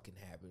fucking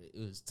happen.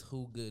 It was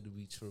too good to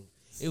be true.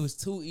 It was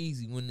too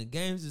easy. When the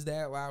games is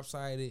that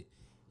lopsided,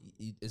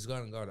 it's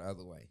gonna go the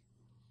other way.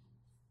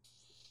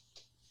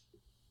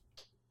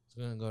 It's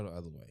gonna go the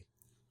other way.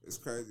 It's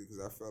crazy because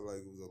I felt like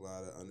it was a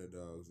lot of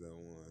underdogs that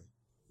won.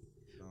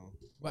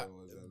 But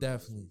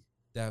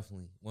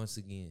definitely, once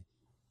again.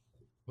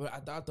 But I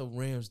thought the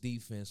Rams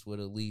defense would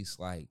at least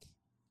like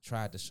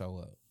tried to show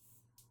up.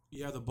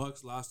 Yeah, the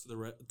Bucks lost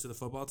to the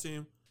football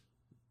team.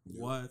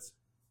 Yeah. What?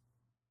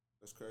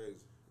 That's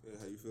crazy. Yeah,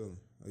 how you feeling?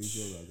 How you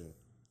feel about that?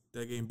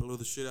 That game blew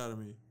the shit out of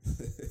me.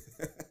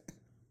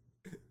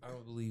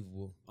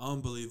 Unbelievable.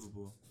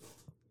 Unbelievable.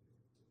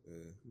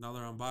 Yeah. Now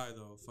they're on bye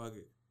though. Fuck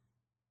it.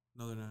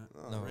 No, they're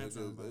not. No, Rams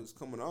are on bye. it was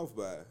coming off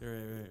by.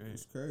 Right.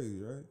 It's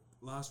crazy, right?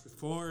 Lost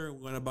before,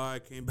 went a bye,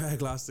 came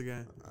back, lost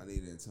again. I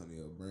need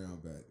Antonio Brown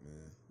back,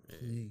 man.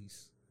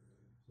 Please.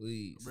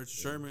 Richard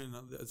Sherman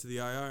to the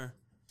IR.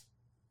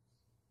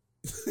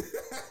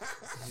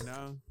 You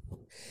know,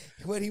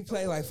 What, he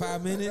played like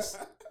 5 minutes?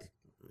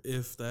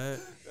 if that.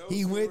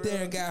 He went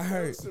there and got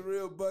hurt. That's the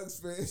real Bucks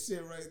fan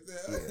shit right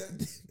there.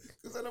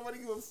 Because I nobody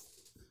give a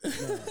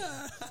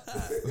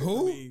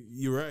Who? I mean,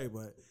 you're right,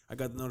 but I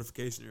got the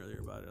notification earlier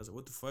about it. I was like,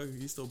 what the fuck? Are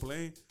you still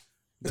playing?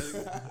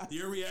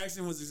 Your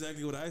reaction was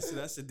exactly what I said.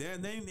 I said,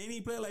 damn, they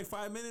ain't play like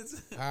 5 minutes.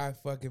 5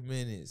 fucking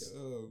minutes.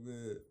 Oh,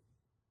 man.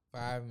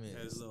 5 Has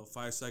minutes. a little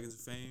 5 seconds of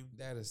fame.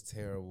 That is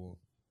terrible.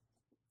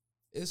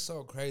 It's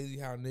so crazy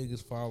how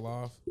niggas fall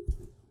off.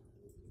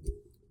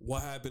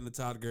 What happened to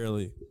Todd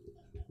Gurley?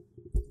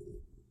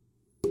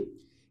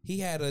 He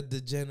had a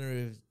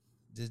degenerative,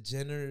 I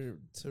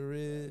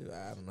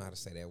don't know how to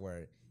say that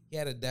word. He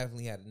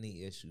definitely had a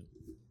knee issue.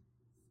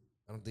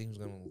 I don't think he's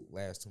gonna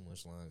last too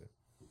much longer.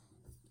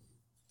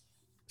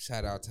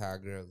 Shout out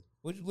Todd Gurley.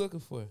 What you looking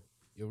for?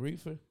 Your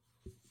reefer?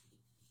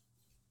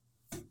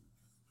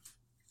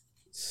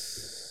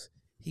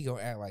 He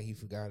gonna act like he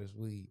forgot his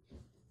weed.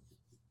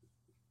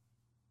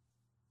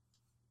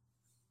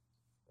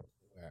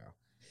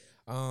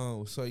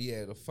 Wow. So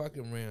yeah, the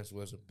fucking Rams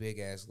was a big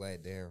ass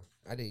letdown.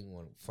 I didn't even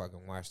want to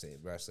fucking watch the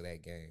rest of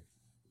that game.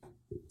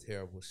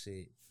 Terrible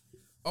shit.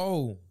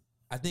 Oh,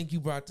 I think you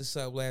brought this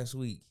up last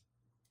week.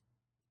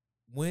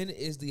 When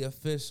is the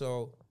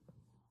official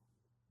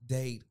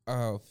date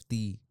of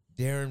the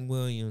Darren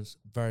Williams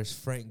versus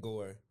Frank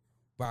Gore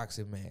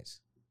boxing match?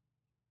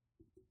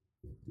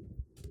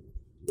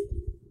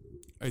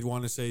 I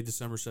want to say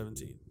December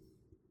 17th.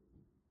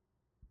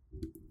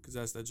 Because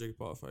that's that Jake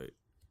Paul fight.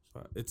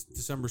 But it's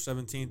December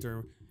 17th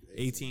or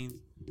 18th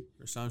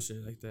or some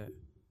shit like that.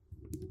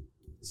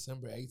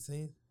 December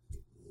 18th?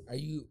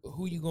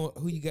 Who you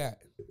got?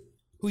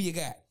 Who you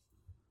got?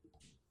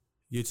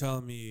 You're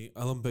telling me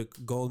Olympic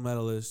gold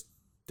medalist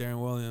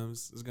Darren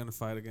Williams is going to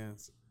fight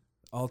against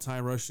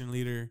all-time Russian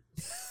leader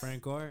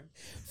Frank Gore?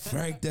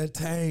 Frank the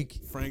Tank.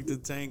 Frank the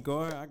Tank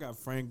Gore? I got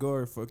Frank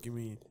Gore. Fuck you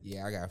mean?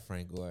 Yeah, I got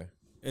Frank Gore.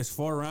 It's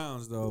 4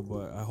 rounds, though,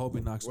 but I hope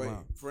he knocks him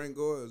out. Frank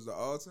Gore is the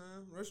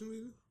all-time Russian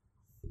leader?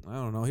 I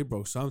don't know. He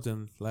broke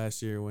something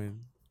last year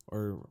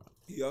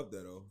He up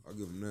there, though. I'll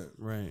give him that.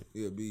 Right.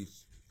 He a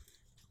beast.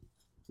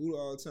 Who the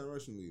all-time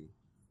Russian leader?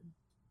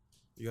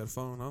 You got a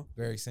phone, no?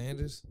 Barry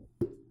Sanders.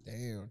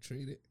 Damn,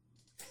 treat it.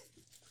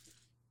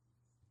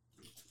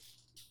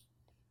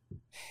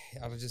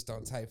 Y'all just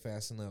don't type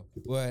fast enough.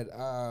 But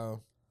I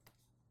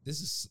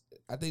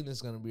think this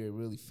is gonna be a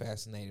really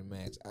fascinating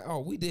match.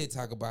 We did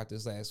talk about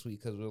this last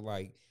week because we're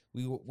like,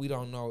 we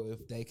don't know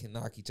if they can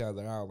knock each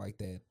other out like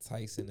that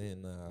Tyson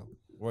and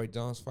Roy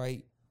Jones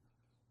fight.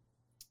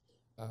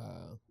 Yeah,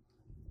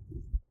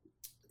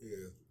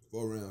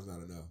 4 rounds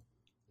not enough.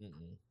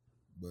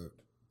 But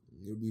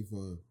it'll be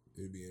fun.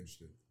 It'll be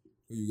interesting.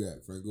 Who you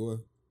got? Frank Gore?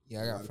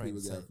 Yeah, I got Frank.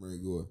 People got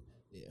Frank Gore.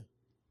 Yeah.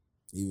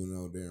 Even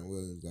though Darren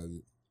Williams got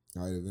the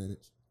height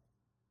advantage.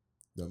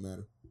 Don't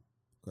matter.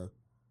 Okay.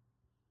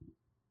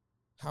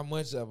 How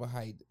much of a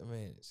height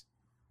advantage?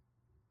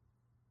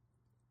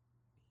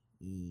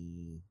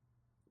 Did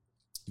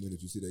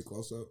you see that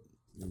close up?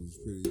 It was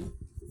pretty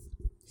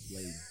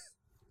blatant.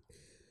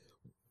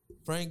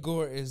 Frank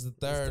Gore is the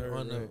third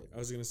on the. I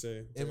was gonna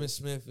say Emmitt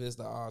Smith is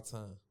the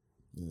all-time,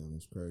 Yeah,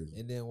 that's crazy.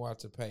 and then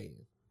Walter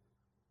Payton.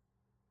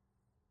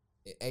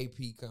 And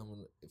AP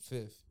coming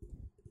 5th.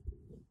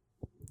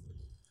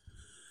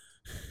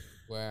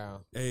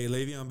 Wow. Hey,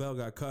 Le'Veon Bell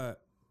got caught.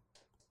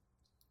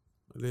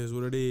 It is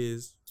what it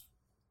is.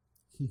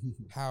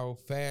 How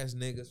fast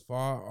niggas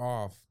fall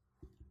off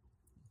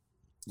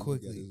He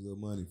quickly. got his little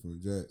money from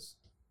the Jets.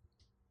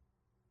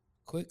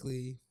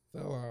 Quickly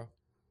fell off.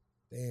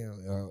 Damn,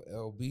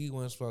 LB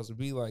wasn't supposed to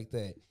be like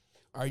that.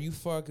 Are you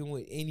fucking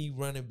with any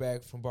running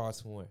back from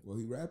Baltimore? Well,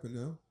 he rapping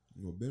now.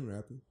 Been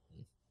rapping.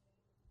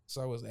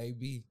 So was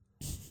AB.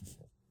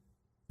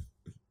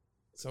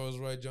 So was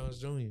Roy Jones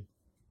Jr.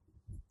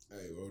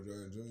 Hey, Roy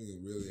Jones Jr.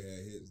 really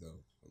had hits though.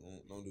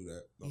 Don't do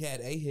that. He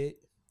had a hit.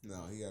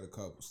 No, he had a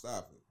couple.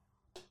 Stop it.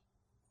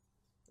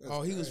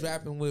 Oh, he was crazy.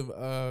 rapping with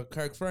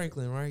Kirk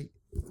Franklin, right?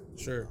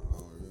 Sure. I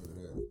don't remember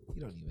that.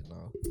 You don't even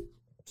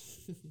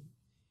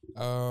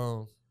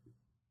know.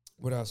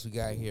 What else we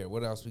got here?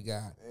 What else we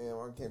got? Damn,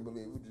 I can't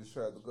believe we just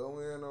tried to go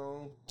in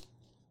on.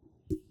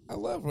 I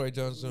love Roy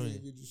Jones Jr.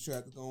 You just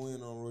tried to go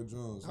in on Roy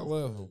Jones. I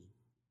love him.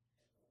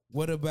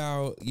 What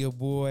about your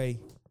boy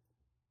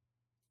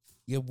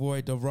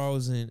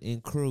DeRozan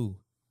and crew?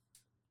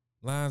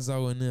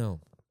 Lonzo and them.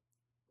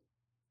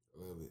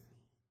 Love it.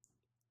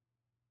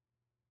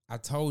 I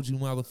told you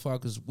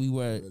motherfuckers we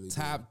were Really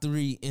top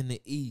 3 in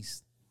the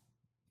East.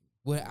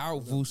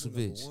 without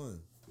Vucevic. Number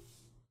 1.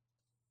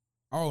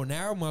 Oh,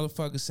 now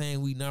motherfuckers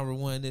saying we number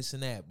 1, this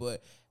and that.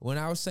 But when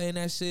I was saying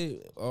that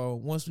shit,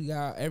 once we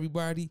got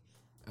everybody,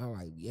 I'm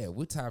like, yeah,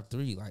 we're top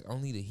 3. Like,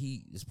 only the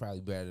Heat is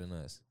probably better than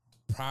us.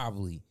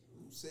 Probably.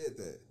 Who said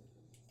that?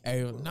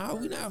 Hey, no,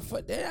 we not.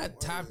 They're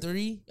not top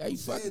 3. Are you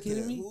fucking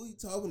kidding me? Who are you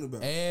talking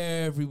about?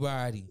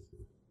 Everybody.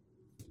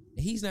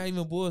 He's not even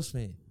a Bulls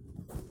fan.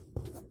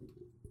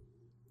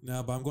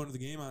 No, but I'm going to the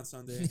game on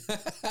Sunday.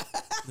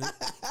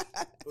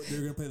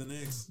 They're gonna play the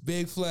Knicks.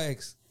 Big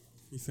flex.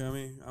 You feel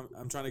me?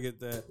 I'm trying to get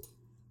that.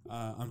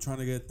 I'm trying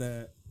to get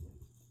that.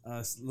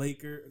 Not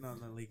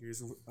Lakers.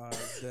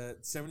 The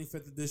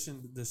 75th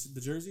edition,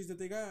 the jerseys that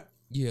they got.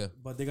 Yeah.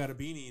 But they got a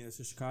beanie that's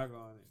a Chicago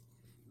on it.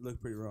 Look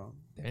pretty raw.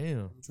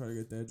 Damn. I'm trying to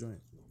get that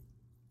joint.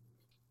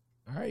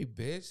 All right,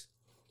 bitch.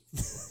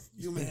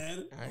 You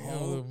mad? I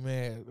am a little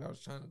mad. I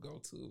was trying to go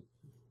too.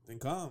 Then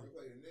come. They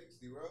play the Knicks,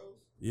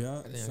 D-Rose? Yeah,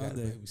 I think I gotta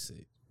Sunday.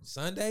 babysit.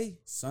 Sunday?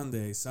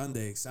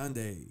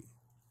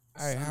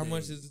 All right, how Sunday.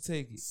 much is the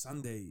ticket?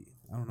 Sunday.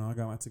 I don't know. I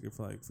got my ticket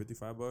for like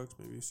 $55,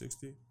 maybe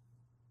 60.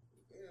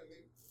 Damn,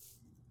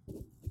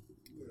 nigga.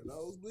 You in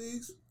those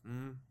leagues?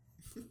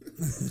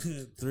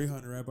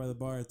 300 right by the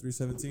bar at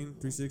 317,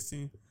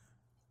 316.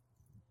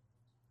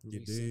 You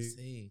dig?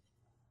 316.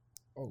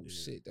 Oh Yeah.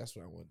 shit, that's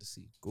what I wanted to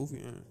see. Goofy,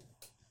 yeah.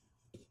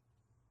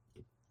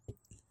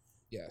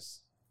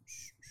 Yes.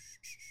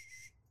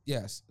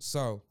 Yes.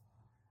 So,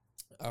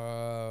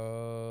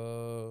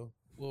 what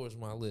was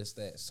my list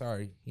at?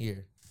 Sorry,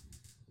 here.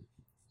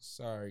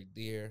 Sorry,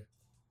 dear.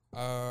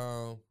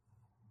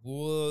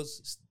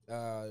 Bulls,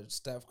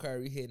 Steph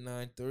Curry hit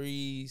 9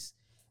 threes.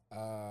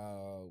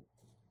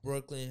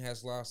 Brooklyn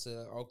has lost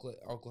to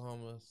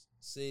Oklahoma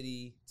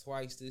City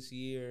twice this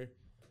year.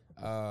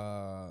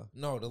 No,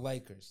 the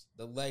Lakers.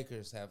 The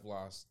Lakers have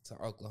lost to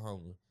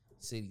Oklahoma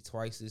City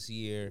twice this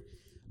year.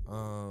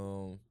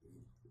 You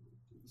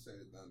say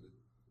the Thunder.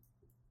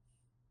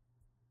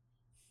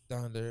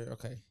 Thunder,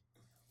 okay.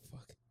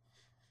 Fuck.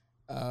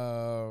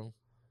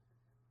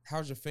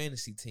 How's your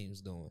fantasy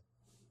teams doing?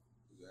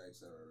 You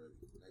asked that already.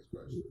 Next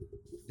question.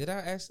 Did I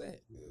ask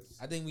that? Yes.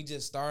 I think we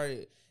just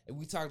started and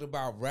we talked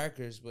about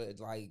records, but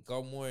like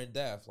go more in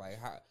depth. Like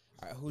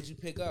who'd you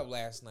pick up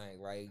last night?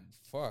 Like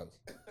fuck.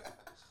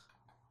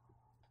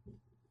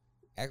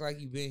 Act like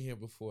you've been here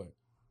before.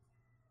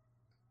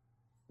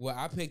 Well,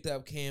 I picked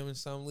up Cam in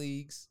some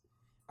leagues.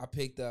 I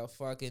picked up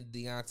fucking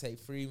Deontay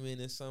Freeman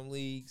in some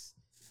leagues.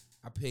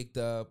 I picked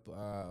up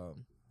a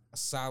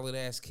solid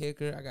ass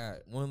kicker. I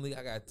got one league.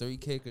 I got 3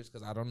 kickers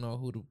because I don't know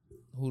who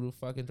to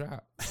fucking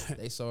drop.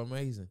 They so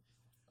amazing.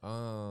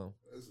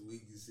 That's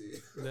weak as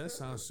shit. That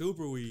sounds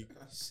super weak.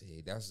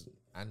 Shit,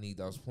 I need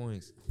those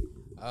points.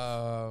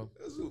 You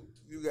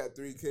got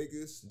 3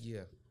 kickers.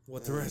 Yeah.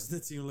 What the rest of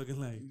the team looking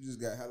like? You just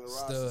got hella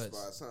roster Studs.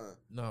 spots, huh?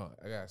 No,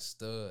 I got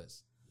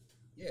studs.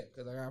 Yeah,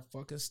 because I got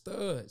fucking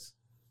studs.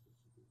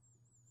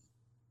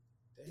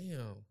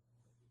 Damn.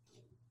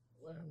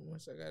 What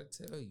much I gotta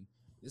tell you?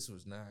 This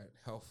was not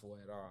helpful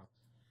at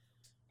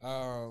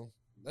all.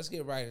 Let's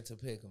get right into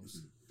pick'ems.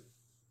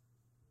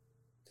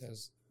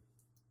 Cause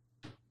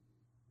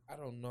I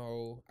don't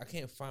know. I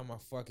can't find my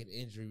fucking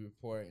injury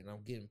report and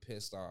I'm getting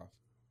pissed off.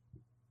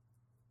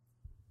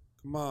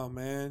 Come on,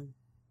 man.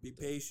 Be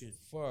patient.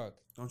 Fuck.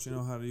 Don't you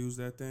know how to use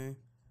that thing?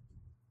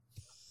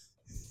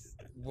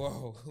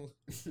 Whoa.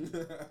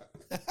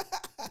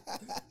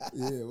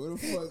 Yeah, what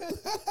the fuck?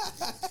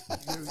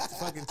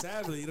 Fucking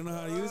tablet. You don't know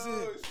how to use it?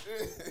 Oh,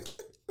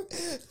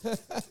 shit.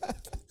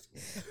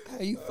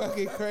 Are you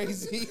fucking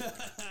crazy?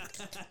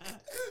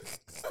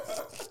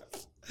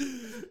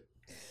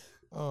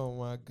 Oh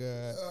my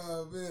god.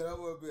 Oh, man, I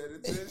wasn't paying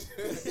attention.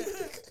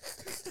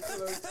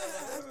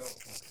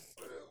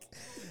 What are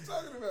you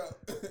talking about?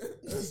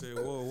 I say,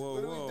 whoa,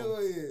 What are we whoa.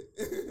 doing here?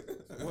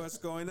 What's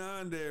going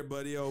on there,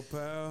 buddy, old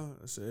pal?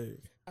 I say,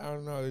 I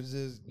don't know. It's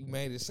just you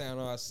made it sound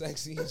all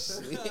sexy and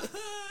shit.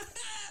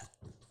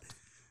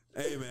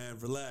 hey, man,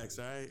 relax,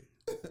 all right?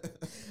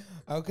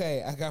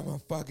 Okay, I got my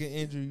fucking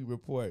injury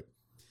report.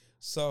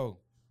 So,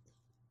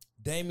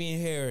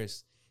 Damian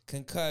Harris,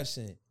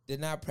 concussion, did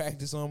not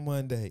practice on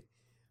Monday.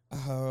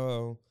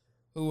 Who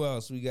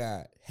else we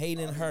got?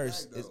 Hayden Oh, he's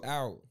Hurst back, is though.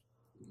 out.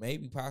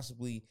 Maybe,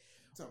 possibly.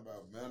 Talking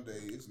about Monday.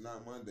 It's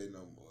not Monday no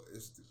more.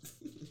 It's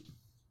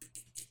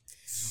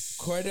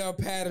Cordell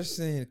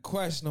Patterson,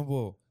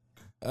 questionable.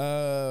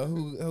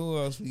 Who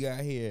else we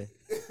got here?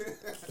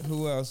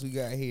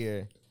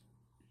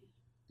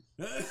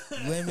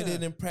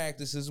 Limited in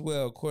practice as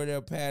well.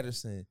 Cordell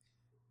Patterson.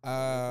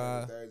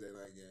 Thursday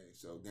night game,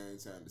 so game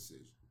time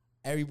decision.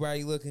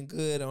 Everybody looking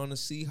good on the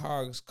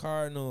Seahawks,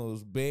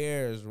 Cardinals,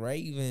 Bears,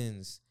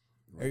 Ravens.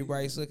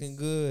 Everybody's looking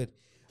good.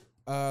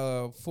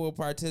 Full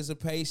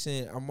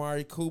participation.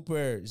 Amari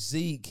Cooper,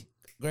 Zeke.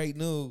 Great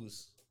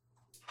news.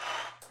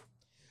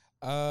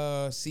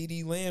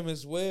 CD Lamb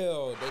as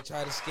well. They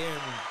try to scare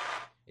me.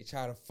 They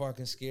try to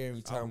fucking scare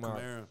me. Talking about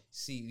Kamara.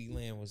 CD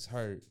Lamb was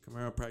hurt.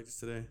 Kamara practice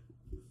today.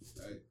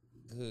 Hey,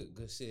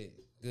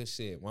 Good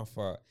shit. My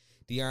fault.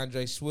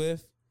 DeAndre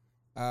Swift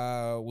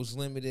was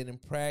limited in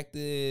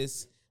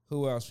practice.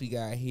 Who else we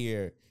got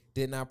here?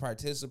 Did not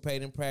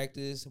participate in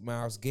practice.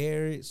 Myles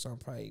Garrett. So I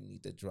probably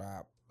need to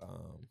drop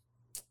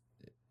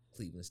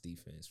Cleveland's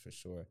defense for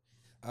sure.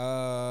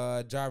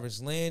 Jarvis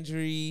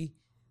Landry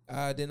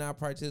did not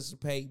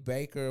participate.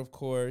 Baker, of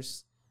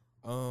course.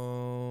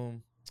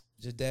 Jadeveon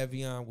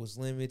was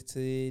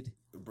limited.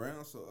 The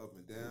Browns so up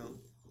and down.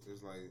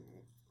 It's like,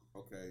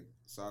 okay,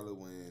 solid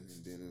win,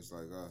 and then it's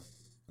like,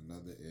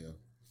 another L.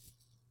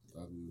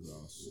 Ugly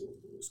loss.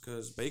 It's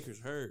because Baker's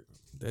hurt.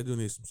 They do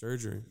need some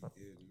surgery. Yeah,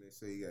 they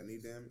say he got knee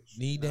damage.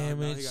 Knee No,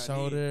 damage, he got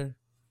shoulder.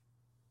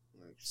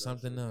 Like,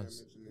 Something structural else.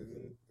 damage in the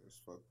knee. It's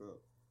fucked up.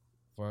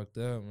 Fucked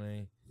up,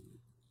 man.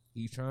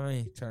 He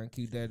trying to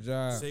keep that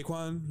job.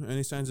 Saquon,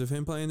 any signs of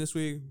him playing this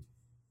week?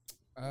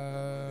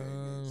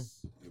 Your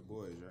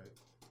boys, right?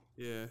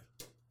 Yeah.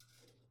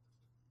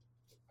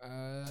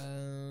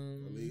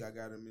 The league I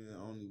got him in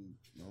only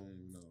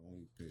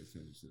pay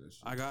attention to that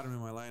shit. I got him in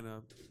my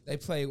lineup. They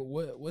play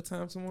what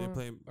time tomorrow?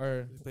 They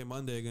or play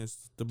Monday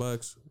against the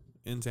Bucks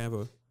in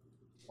Tampa.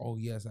 oh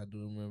yes, I do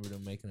remember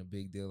them making a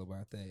big deal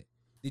about that.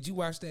 Did you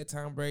watch that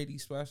Tom Brady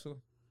special?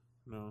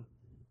 No.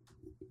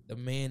 The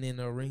Man in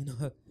the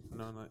Arena.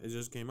 No. It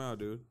just came out,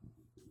 dude.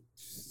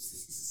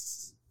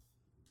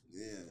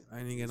 Yeah. I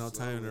didn't get no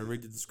time to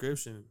read the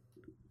description.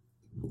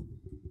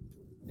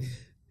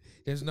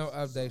 There's no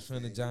updates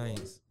from the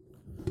Giants.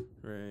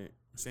 Right.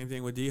 Same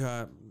thing with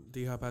D-Hop.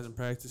 D-Hop hasn't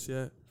practiced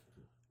yet.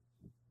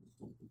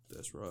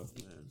 That's rough,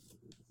 man.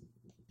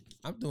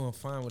 I'm doing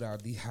fine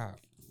without D-Hop.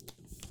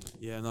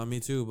 Yeah, no, me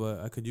too, but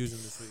I could use him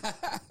this week.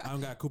 I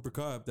don't got Cooper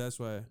Kupp, that's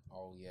why.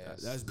 Oh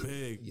yes. That's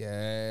big.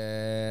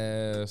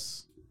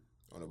 Yes.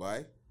 On a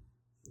bye?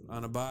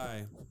 On a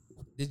bye.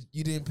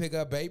 You didn't pick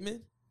up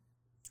Bateman?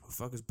 Who the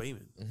fuck is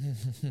Bateman?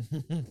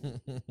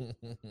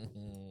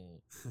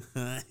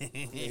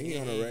 He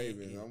on the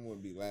Ravens. I'm gonna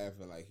be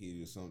laughing like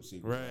he was some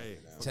secret. Right.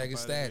 Now. Check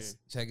his stats.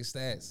 Check his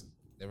stats.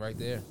 They're right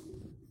there.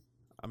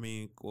 I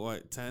mean,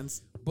 what,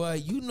 10s?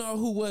 But you know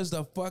who was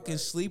the fucking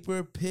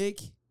sleeper pick?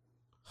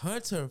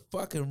 Hunter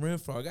fucking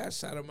Renfrow. I gotta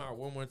shout him out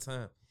one more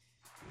time.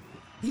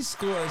 He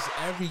scores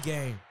every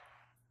game.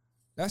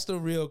 That's the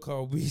real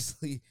Cole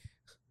Beasley,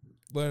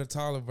 but a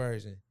taller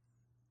version.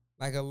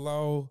 Like a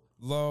low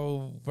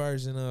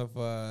version of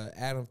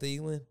Adam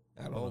Thielen.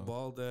 I don't know.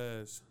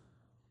 Valdez.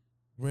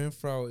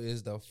 Renfrow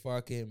is the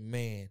fucking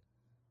man.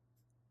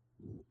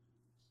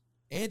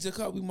 And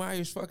Jacoby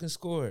Myers fucking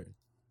scored.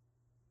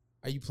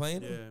 Are you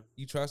playing him? Yeah.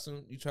 You trust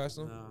him? You trust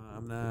him? No,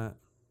 I'm not.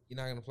 You're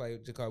not gonna play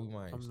Jacoby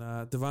Myers. I'm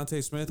not.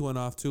 Devontae Smith went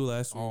off too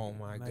last week. Oh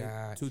my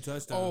God. 2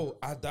 touchdowns. Oh,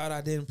 I thought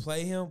I didn't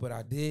play him, but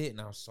I did,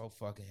 and I was so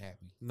fucking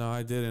happy. No,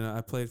 I didn't.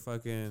 I played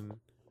fucking.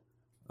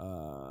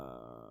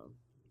 Damn,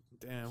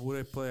 who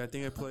did I play? I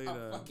think I played.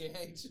 I fucking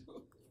hate you.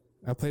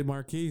 I played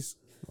Marquise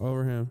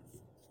over him.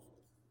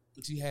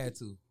 But you had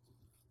to.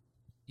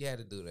 You had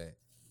to do that.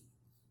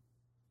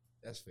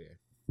 That's fair.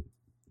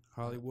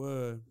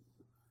 Hollywood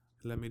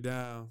let me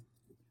down.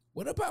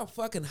 What about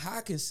fucking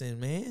Hawkinson,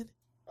 man?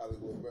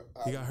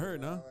 He got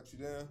hurt, no? Let you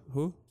down?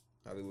 Who?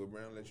 Hollywood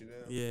Brown let you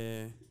down?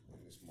 Yeah. And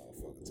this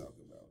motherfucker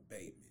talking about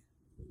Bateman.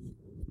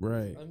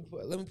 Right.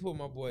 Let me pull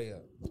my boy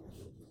up.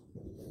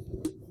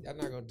 Y'all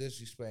not gonna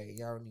disrespect.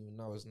 Y'all don't even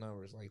know his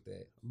numbers like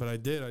that. But I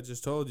did. I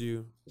just told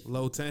you.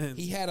 Low 10s.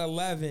 He had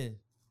 11.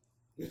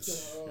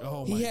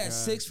 Oh He my had God.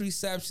 6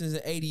 receptions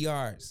and 80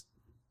 yards.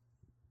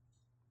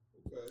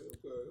 Okay.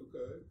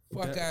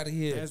 Fuck out of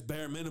here. That's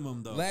bare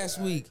minimum, though. Last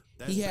week,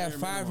 That's he had bare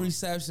 5 minimum.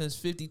 receptions,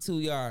 52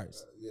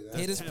 yards. That's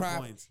Hit his 10 prop.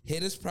 points.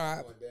 Hit his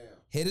prop. Going down.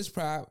 Hit his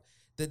prop.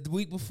 The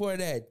week before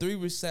that, 3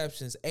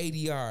 receptions, 80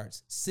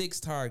 yards, 6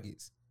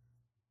 targets.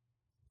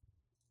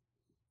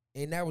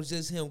 And that was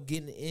just him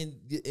getting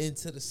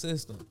into the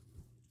system.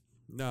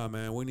 Nah,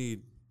 man. We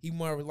need. He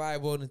more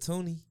reliable than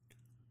Tooney.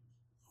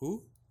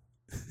 Who?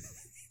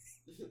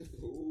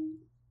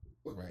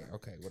 Right,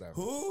 okay, whatever.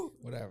 Who?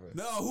 Whatever.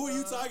 No, who are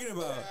you talking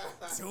about?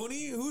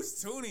 Tooney?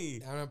 Who's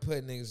Tooney? I'm not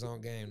putting niggas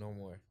on game no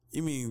more.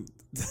 You mean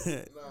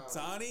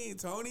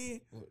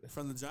Tony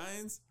from the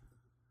Giants?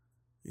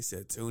 He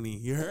said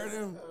Tooney. You heard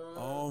him?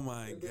 Oh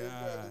my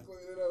God.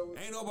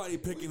 Ain't nobody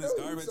picking his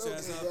garbage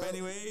ass up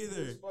anyway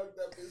either. Fucked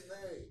up his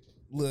name.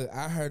 Look,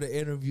 I heard an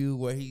interview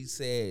where he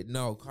said,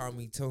 no, call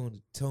me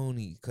Tony,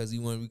 because he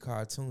wanted to be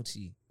called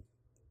Tunchi.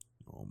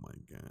 Oh my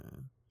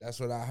God. That's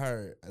what I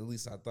heard. At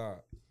least I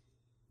thought.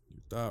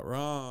 You thought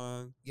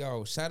wrong.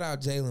 Yo, shout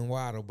out Jalen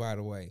Waddle, by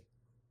the way.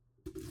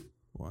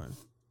 Why?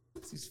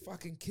 He's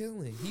fucking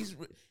killing.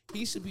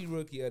 He should be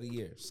rookie of the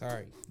year.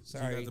 Sorry. He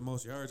got the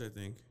most yards, I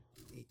think.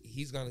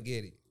 He's gonna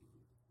get it.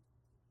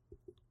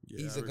 Yeah,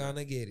 He's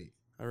gonna get it.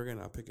 I regret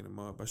not picking him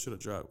up. I should have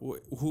dropped.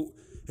 Who?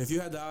 If you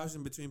had the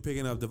option between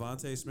picking up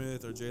Devontae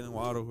Smith or Jalen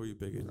Waddle, who are you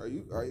picking?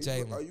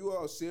 Jalen. Are you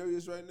all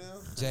serious right now?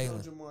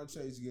 Jalen. Jamar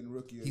Chase getting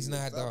rookie. He's of the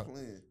year. not, Stop though.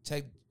 playing.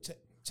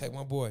 Check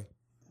my boy.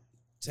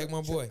 Check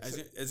my boy.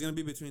 It's gonna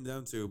be between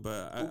them two,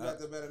 but Who got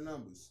the better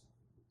numbers?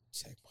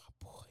 Check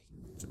my boy.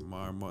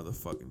 Jamar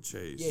motherfucking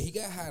Chase. Yeah, he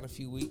got hot a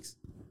few weeks.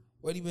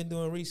 What he been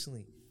doing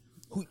recently?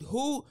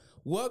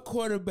 What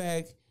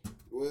quarterback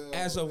Well,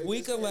 As of they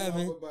week just came off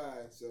 11 a bye,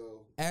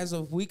 so As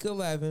of week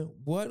 11,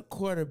 what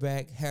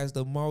quarterback has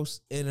the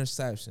most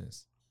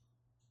interceptions?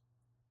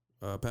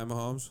 Pat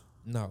Mahomes.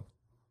 No,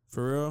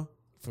 For real?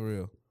 for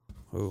real.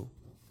 Who?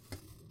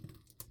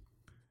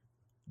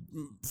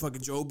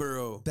 Fucking Joe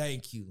Burrow.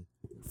 Thank you.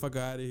 Fuck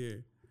out of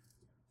here.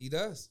 He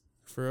does.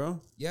 For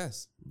real?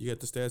 Yes. You got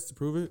the stats to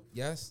prove it?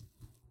 Yes.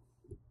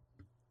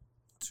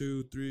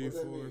 2, 3, what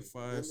that 4, mean?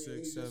 5, That mean 6,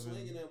 he's just 7,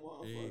 slinging that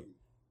motherfucker. 8,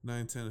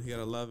 9, 10. He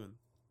had 11.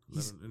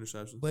 11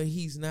 interceptions. But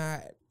he's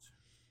not.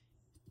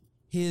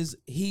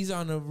 He's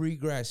on a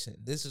regression.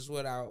 This is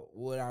what I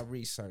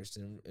researched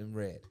and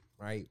read,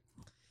 right?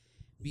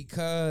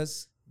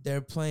 Because they're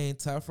playing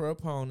tougher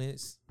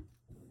opponents.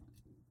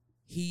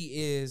 He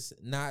is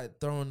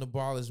not throwing the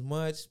ball as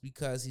much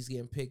because he's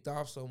getting picked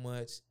off so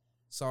much.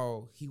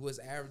 So he was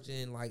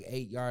averaging like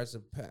 8 yards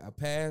a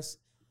pass.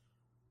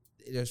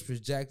 It's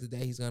projected that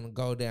he's going to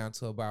go down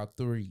to about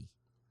 3,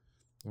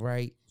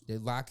 right? They're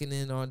locking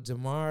in on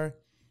Jamar.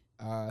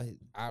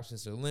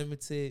 Options are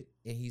limited,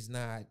 and he's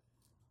not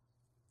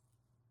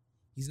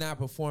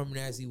performing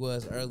as he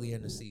was earlier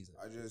in the season.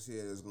 I just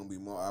hear there's gonna be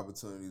more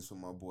opportunities for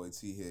my boy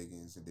T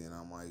Higgins, and then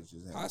I might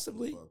just have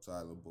Possibly. to up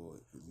Tyler Boyd.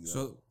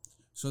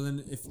 So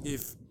then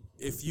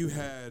if you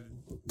had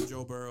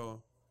Joe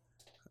Burrow,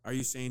 are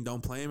you saying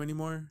don't play him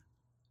anymore?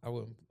 I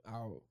wouldn't.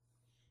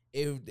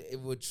 It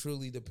would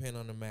truly depend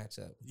on the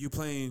matchup. You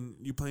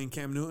playing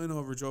Cam Newton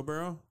over Joe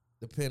Burrow?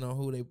 Depend on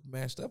who they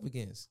matched up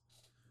against.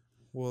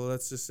 Well,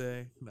 let's just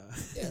say nah.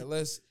 Yeah,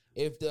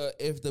 if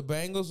the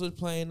Bengals was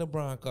playing the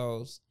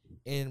Broncos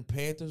and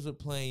Panthers were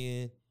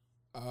playing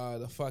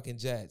the fucking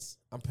Jets,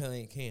 I'm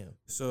playing Cam.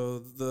 So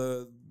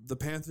the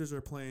Panthers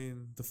are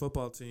playing the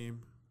football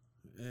team,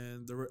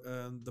 and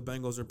the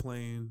Bengals are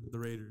playing the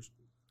Raiders.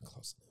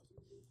 Close enough.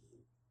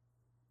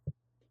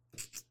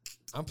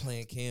 I'm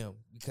playing Cam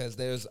because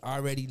there's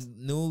already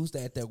news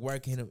that they're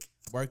working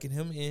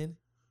him in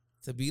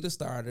to be the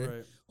starter.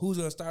 Right. Who's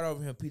gonna start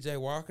over him? PJ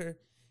Walker.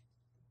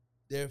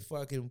 They're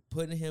fucking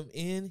putting him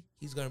in.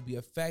 He's gonna be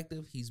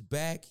effective. He's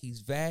back.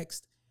 He's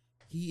vaxxed.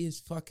 He is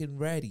fucking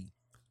ready.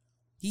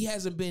 He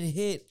hasn't been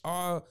hit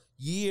all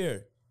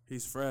year.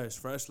 He's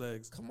fresh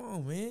legs. Come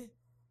on, man.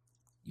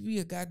 You be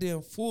a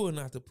goddamn fool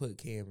not to put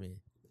Cam in.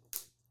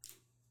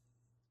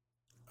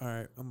 All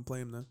right, I'm gonna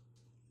play him then.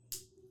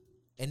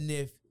 And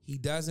if he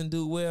doesn't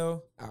do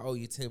well, I owe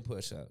you 10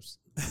 push-ups.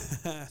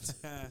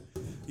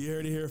 You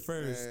heard it here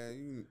first. Man,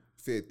 you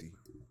 50.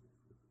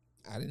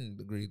 I didn't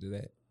agree to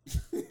that.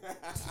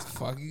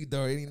 Fuck, you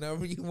throw any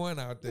number you want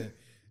out there.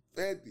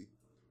 50.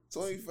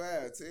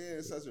 25. 10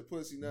 is such a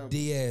pussy number.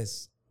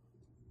 Diaz.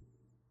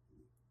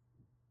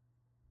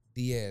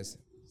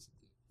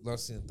 Lo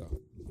siento.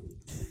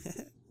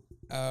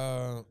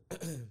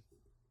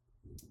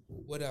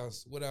 What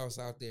else? What else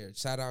out there?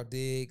 Shout out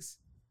Diggs.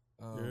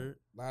 A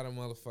lot of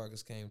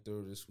motherfuckers came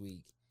through this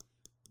week.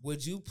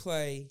 Would you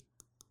play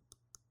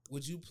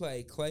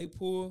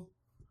Claypool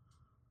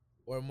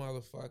or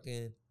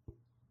motherfucking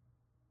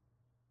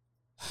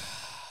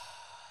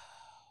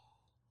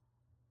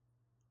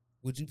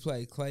would you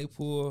play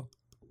Claypool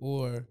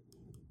or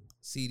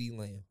CeeDee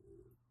Lamb?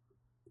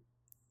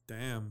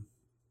 Damn.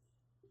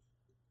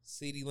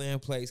 CeeDee Lamb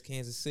plays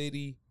Kansas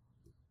City.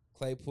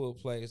 Claypool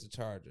plays the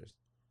Chargers.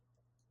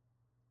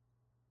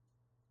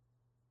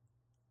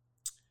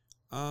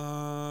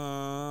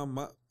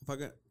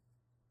 Fucking.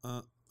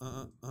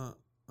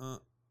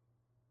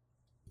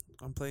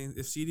 I'm playing.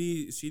 If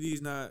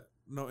CD's not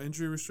no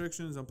injury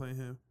restrictions, I'm playing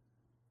him.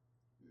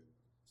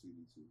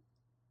 CB2.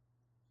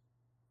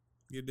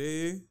 You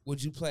dig?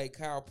 Would you play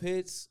Kyle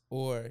Pitts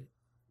or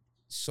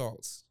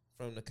Schultz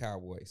from the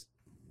Cowboys?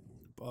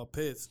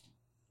 Pitts.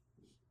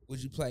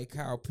 Would you play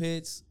Kyle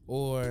Pitts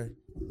or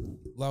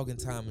Logan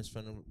Thomas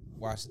from the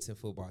Washington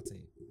football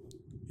team?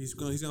 He's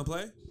gonna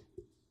play.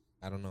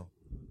 I don't know.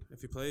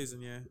 If he plays,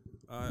 then yeah.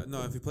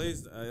 No, if he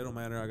plays, it don't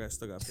matter. I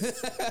still got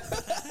Pitts.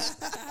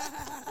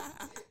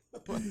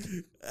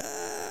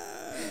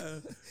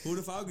 Who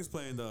the Falcons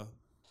playing though?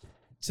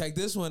 Check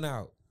this one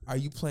out. Are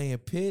you playing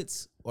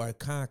Pitts or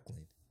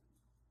Conklin?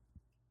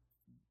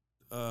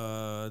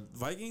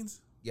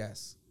 Vikings?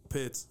 Yes.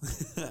 Pitts.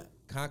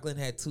 Conklin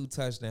had 2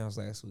 touchdowns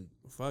last week.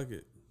 Fuck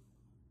it.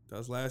 That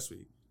was last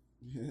week.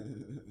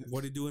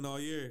 What he doing all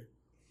year?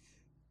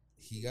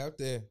 He up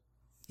there.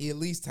 He at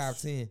least top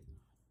 10.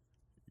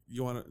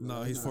 You want to?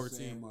 No, he's not 14.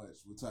 saying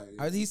much. We're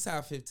tight. He's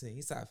top 15.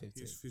 He's top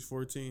 15. He's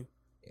 14.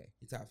 Yeah,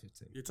 he's top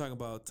 15. You're talking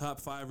about top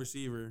 5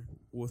 receiver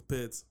with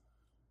Pitts.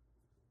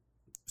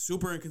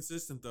 Super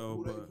inconsistent though.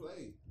 Who But they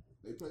play?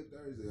 They play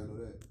Thursday. I know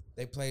that.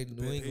 They played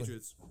New England.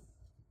 Patriots.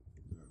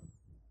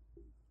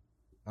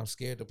 I'm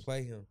scared to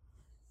play him,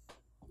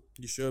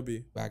 You should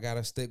be. but I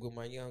gotta stick with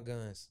my young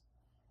guns.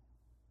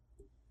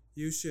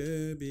 You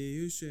should be.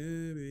 You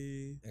should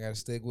be. I gotta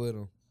stick with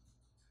them.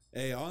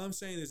 Hey, all I'm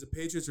saying is the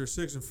Patriots are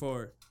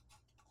 6-4.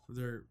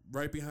 They're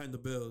right behind the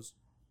Bills.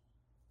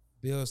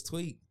 Bills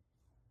tweak.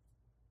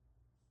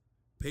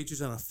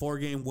 Patriots on a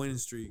 4-game winning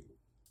streak.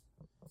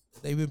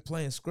 They've been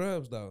playing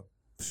scrubs though.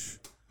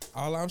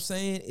 All I'm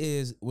saying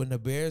is when the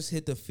Bears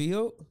hit the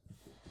field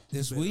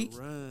this Better week,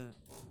 run.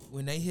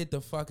 when they hit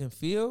the fucking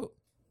field,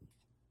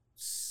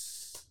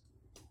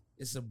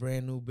 it's a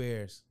brand new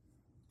Bears.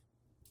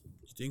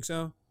 You think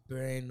so?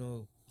 Brand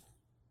new.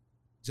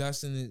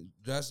 Justin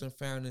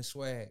found his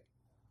swag.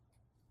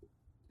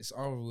 It's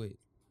over with.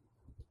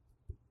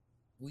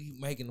 We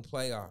making the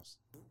playoffs.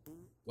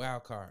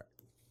 Wild card.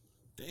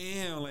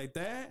 Damn, like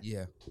that?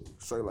 Yeah.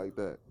 Straight like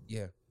that.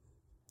 Yeah.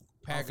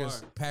 How far?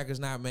 Packers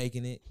not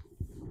making it.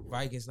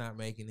 Vikings not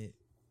making it.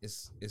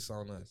 It's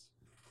on us.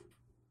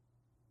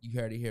 You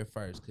heard it here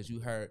first, because you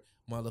heard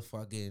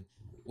motherfucking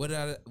what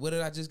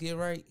did I just get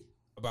right?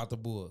 About the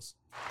Bulls.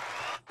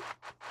 I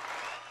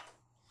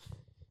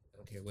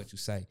don't care what you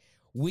say.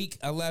 Week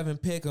 11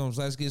 pick'ems.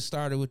 Let's get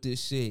started with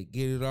this shit.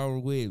 Get it over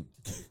with.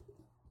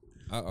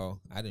 Uh-oh.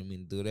 I didn't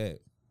mean to do that.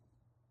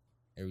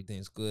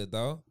 Everything's good,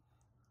 though.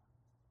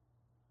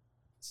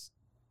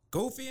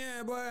 Goofy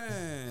ass boy.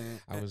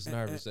 I was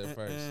nervous at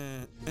first.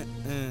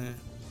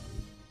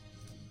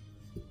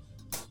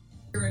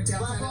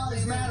 Black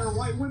lives matter.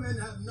 White women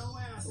have no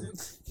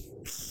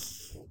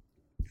ass.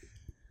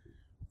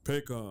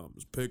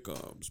 Pick'ems.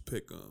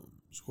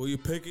 Who you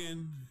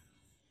picking?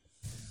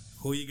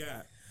 Who you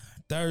got?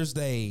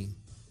 Thursday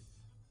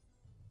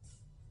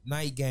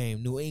night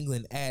game. New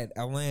England at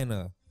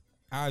Atlanta.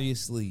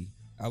 Obviously,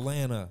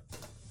 Atlanta.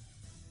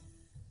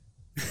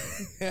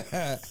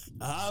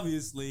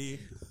 Obviously.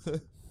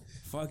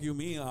 Fuck you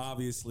mean,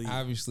 obviously.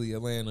 Obviously,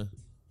 Atlanta.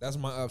 That's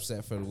my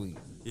upset for the week.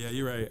 Yeah,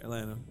 you're right,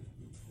 Atlanta.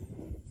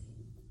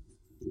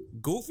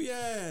 Goofy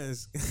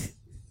ass.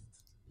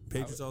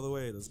 Patriots all the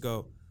way. Let's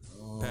go.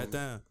 Pat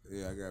down.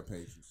 Yeah, I got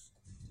Patriots.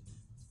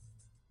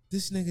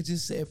 This nigga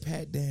just said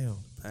pat down.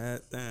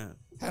 Pat down.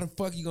 How the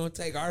fuck you gonna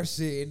take our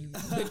shit and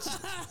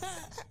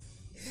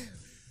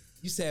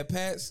you said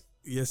Pats?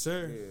 Yes,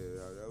 sir.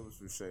 Yeah, that was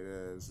some straight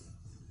ass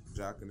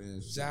jocking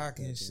and shit. Jock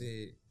and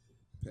shit.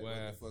 Pat, Wow.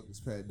 What the fuck is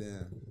pat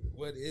down?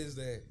 What is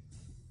that?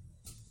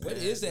 What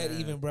Pat is that down.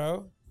 even,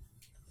 bro?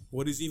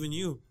 What is even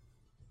you?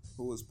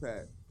 Who was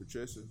Pat?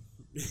 Patricia?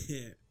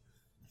 Yeah.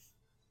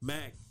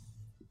 Mac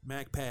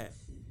Pat.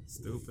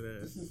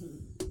 Stupid ass.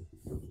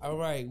 All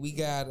right, we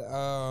got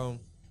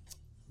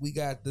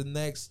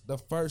the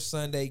first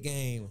Sunday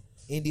game.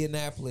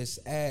 Indianapolis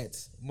at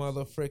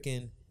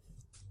motherfucking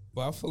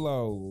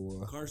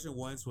Buffalo. Carson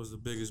Wentz was the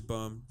biggest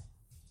bum.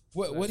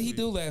 What did he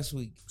do last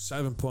week?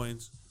 7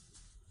 points.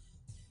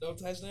 No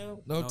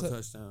touchdown? No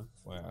touchdown.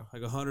 Wow.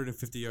 Like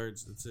 150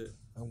 yards. That's it.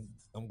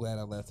 I'm glad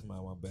I left him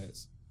out of my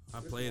bets.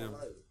 I played him.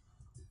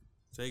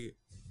 Take it.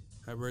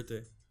 Happy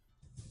birthday.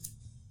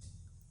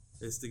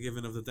 It's the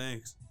giving of the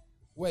thanks.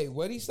 Wait,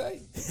 what'd he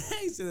say?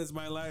 He said it's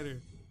my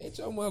lighter. It's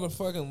your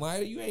motherfucking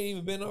lighter. You ain't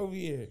even been over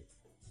here.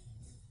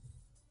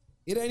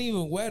 It ain't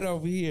even wet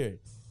over here.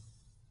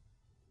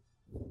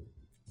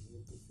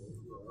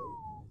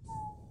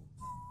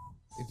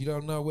 If you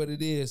don't know what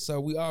it is, so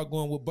we are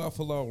going with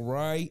Buffalo,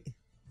 right?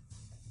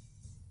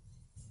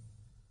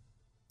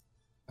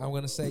 I'm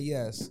gonna say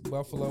yes.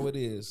 Buffalo it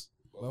is.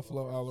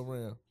 Buffalo all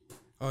around.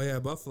 Oh, yeah,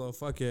 Buffalo.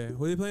 Fuck yeah.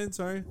 Who are they playing?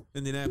 Sorry?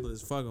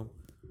 Indianapolis. Fuck them.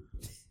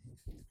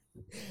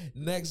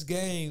 Next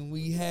game,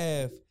 we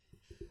have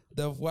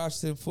the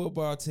Washington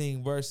football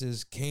team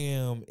versus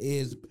Cam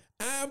is.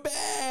 I'm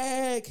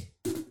back.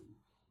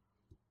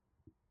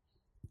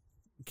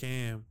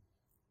 Cam.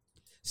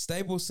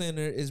 Staples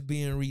Center is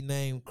being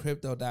renamed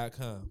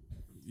Crypto.com.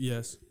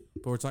 Yes.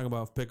 But we're talking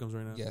about pick'ems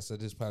right now. Yes, I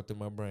just popped in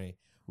my brain.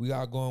 We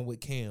all going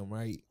with Cam,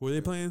 right? Who are they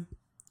playing?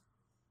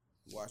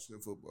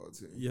 Washington football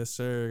team. Yes,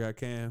 sir. Got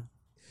Cam.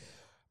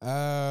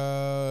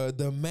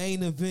 The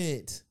main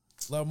event,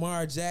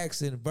 Lamar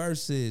Jackson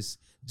versus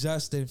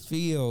Justin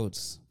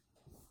Fields.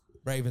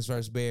 Ravens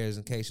versus Bears,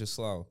 in case you're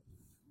slow.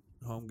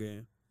 Home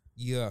game.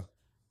 Yeah.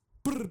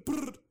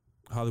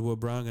 Hollywood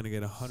Brown going to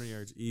get 100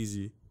 yards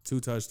easy. 2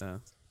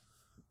 touchdowns.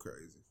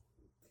 Crazy.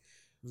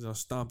 He's going to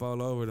stomp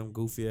all over them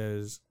goofy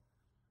ass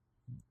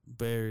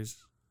Bears.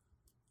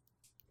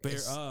 Bear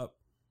It's- up.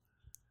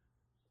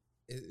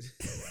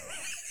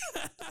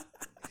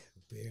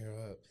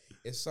 Bear up.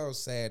 It's so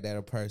sad that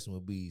a person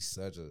would be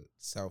such a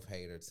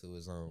self-hater to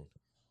his own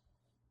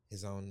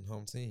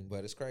home team,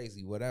 but it's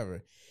crazy.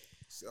 Whatever.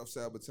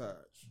 Self-sabotage.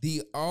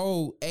 The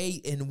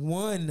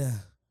 8-1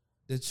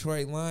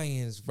 Detroit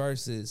Lions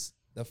versus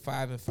the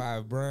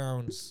 5-5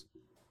 Browns.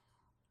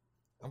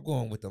 I'm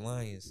going with the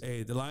Lions.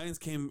 Hey, the Lions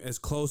came as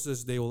close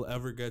as they will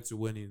ever get to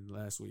winning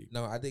last week.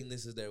 No, I think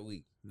this is their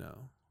week.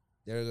 No.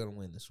 They're gonna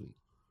win this week.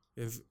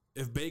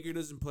 If Baker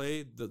doesn't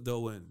play,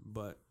 they'll win.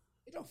 But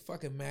It don't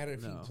fucking matter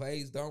if No. he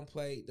plays, don't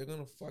play. They're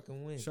gonna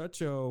fucking win.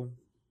 shut your.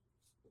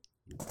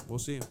 We'll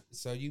see.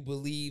 So you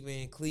believe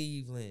in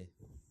Cleveland?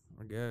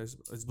 I guess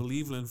it's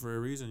Believeland for a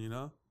reason, you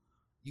know.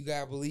 You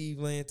got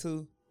Believeland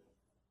too.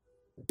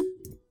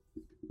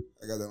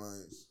 I got the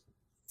Lions.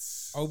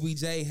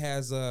 OBJ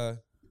has a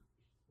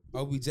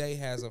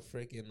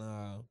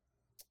freaking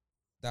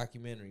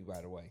documentary,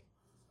 by the way.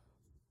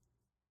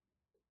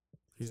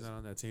 He's not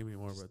on that team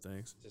anymore, but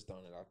thanks. Just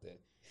throwing it out there.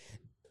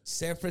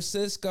 San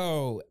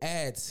Francisco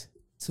at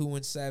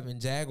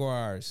 2-7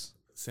 Jaguars.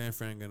 San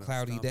Fran gonna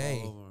Cloudy stomp day.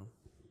 all over him.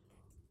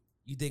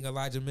 You think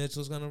Elijah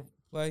Mitchell's gonna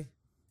play?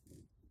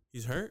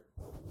 He's hurt.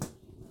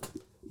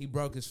 He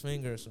broke his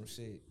finger or some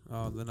shit.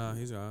 Oh, then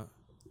he's out.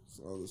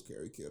 So let's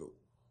carry Kittle.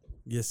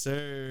 Yes,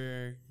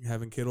 sir.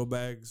 Having Kittle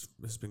bags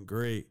has been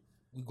great.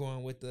 We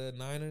going with the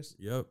Niners?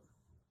 Yep.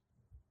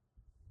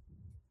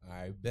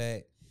 I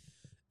bet.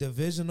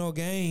 Divisional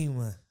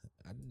game.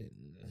 I didn't.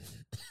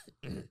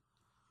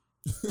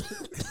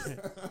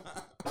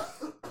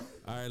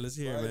 All right, let's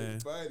hear it, man.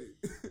 Fight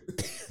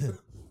it.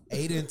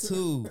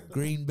 8-2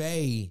 Green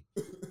Bay.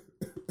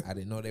 I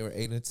didn't know they were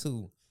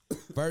 8-2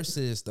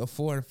 versus the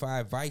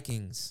 4-5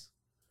 Vikings.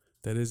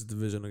 That is a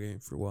divisional game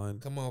for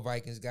one. Come on,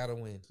 Vikings, gotta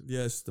win.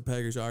 Yes, the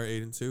Packers are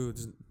 8-2.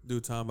 This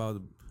dude talking about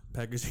the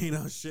Packers ain't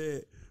no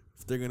shit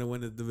if they're gonna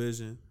win the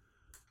division.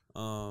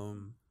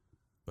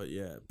 But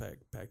yeah,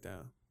 pack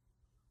down.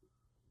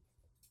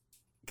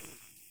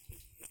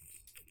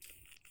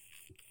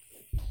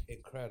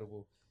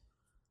 Incredible.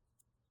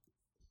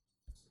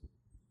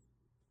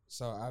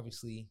 So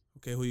obviously,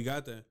 Okay, who you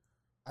got then?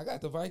 I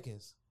got the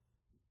Vikings.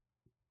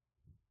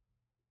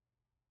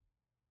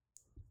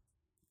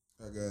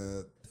 I got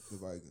the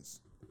Vikings.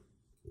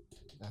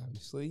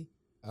 Obviously,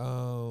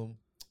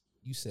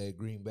 you said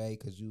Green Bay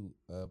because you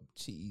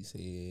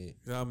cheesehead.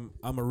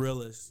 I'm a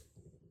realist.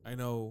 I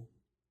know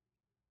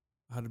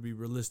how to be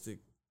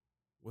realistic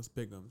with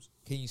pick'ems.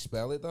 Can you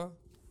spell it though?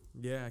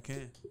 Yeah, I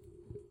can.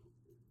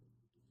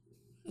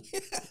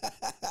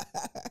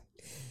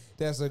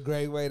 That's a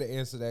great way to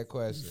answer that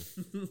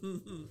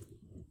question.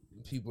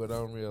 People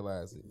don't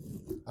realize it.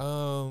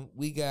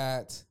 We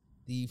got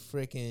the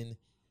freaking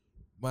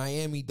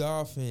Miami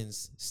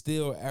Dolphins,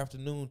 still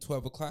afternoon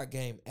 12 o'clock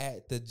game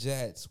at the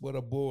Jets. What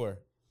a bore.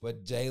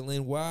 But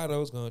Jalen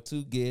Waddle's going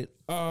to get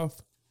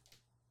off.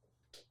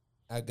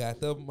 I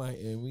got the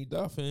Miami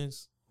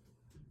Dolphins.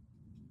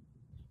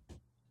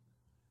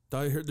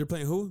 Thought you heard they're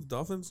playing who?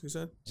 Dolphins, you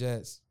said?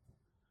 Jets.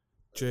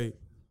 Jets.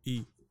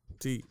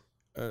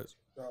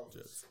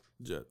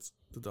 Jets.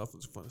 The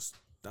Dolphins are fun to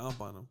stomp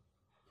on them.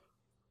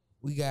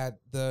 We got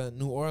the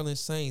New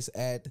Orleans Saints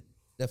at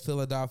the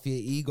Philadelphia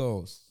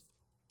Eagles.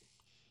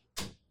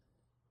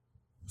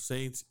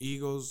 Saints,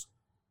 Eagles,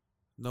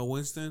 no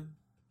Winston,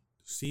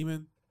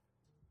 Seaman.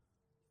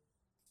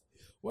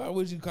 Why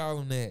would you call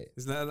him that?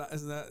 Isn't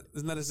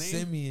that his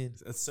name? Simeon.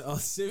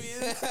 Simeon?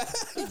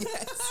 Yes.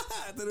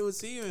 I thought it was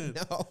Seaman.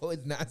 No,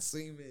 it's not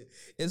Seaman.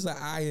 It's an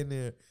I in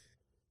there.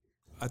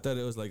 I thought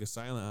it was like a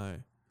silent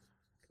eye.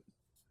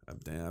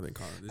 Damn, I've been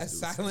calling A this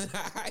dude silent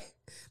I?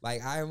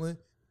 Like Island?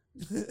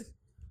 That's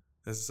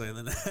a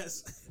silent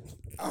ass.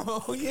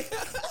 Oh, yeah.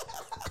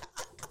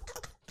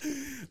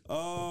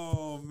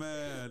 Oh,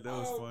 man. That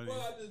was funny.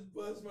 I just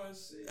bust my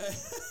shit.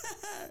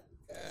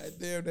 God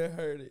damn, that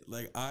hurt it.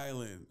 Like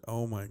Island.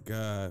 Oh, my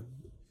God.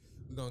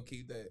 We're going to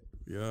keep that.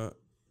 Yeah.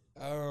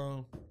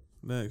 I'm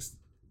Next.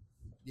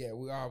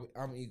 eagled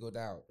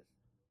out.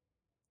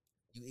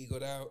 You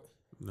eagled out?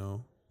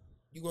 No.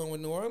 You going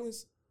with New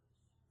Orleans?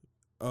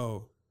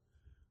 Oh.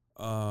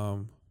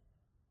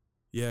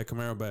 Yeah,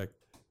 Camaro back.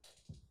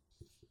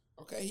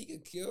 Okay, he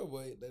could kill,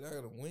 but they're not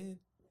going to win.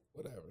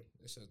 Whatever.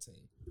 That's your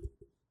team.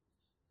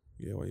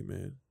 Yeah, why you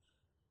mad?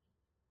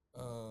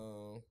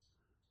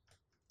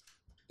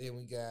 Then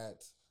we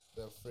got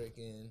the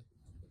freaking.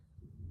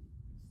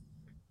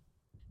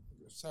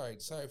 Sorry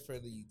for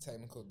the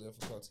technical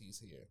difficulties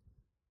here.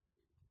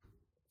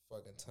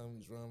 Fucking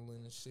tummy's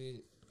rumbling and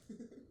shit.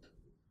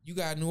 You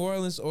got New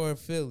Orleans or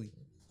Philly?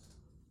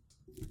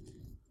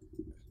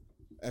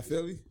 At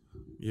Philly?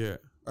 Yeah.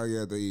 I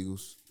got the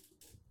Eagles.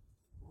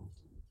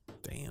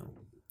 Damn.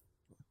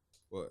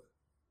 What?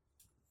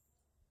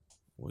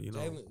 Well, you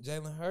know.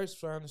 Jalen Hurts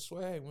trying to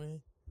swag,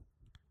 man.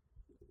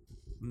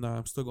 Nah,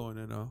 I'm still going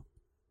there now.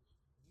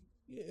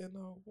 Yeah,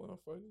 no,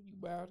 motherfucker, you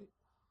about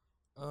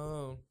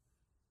it.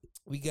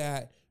 We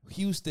got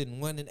Houston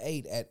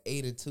 1-8 at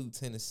 8-2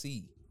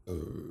 Tennessee.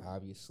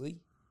 Obviously.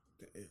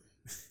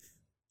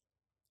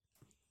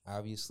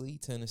 Obviously,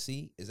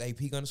 Tennessee. Is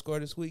AP gonna score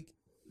this week?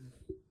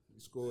 He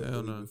scored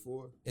Hell the week no.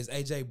 before. Is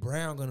AJ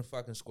Brown gonna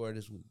fucking score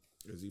this week?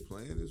 Is he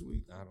playing this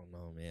week? I don't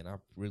know, man. I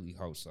really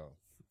hope so.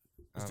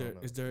 I don't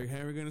know. Is Derrick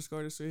Henry going to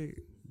score this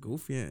week?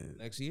 Goofy ass.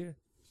 Next year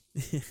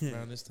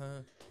around this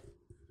time.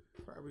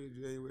 Probably in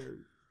January.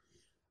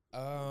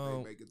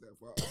 They make it that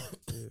far.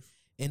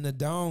 In the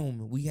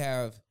Dome, we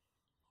have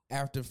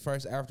after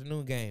first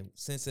afternoon game,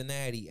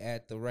 Cincinnati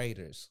at the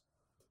Raiders.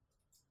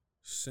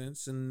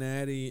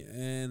 Cincinnati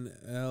and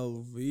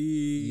LV.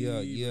 Yeah.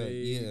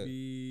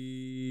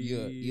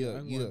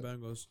 I'm going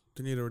Bengals.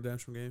 They need a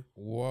redemption game.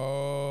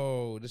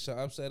 Whoa, this your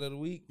upset of the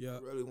week? Yeah. I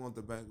really want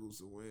the Bengals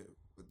to win,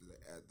 but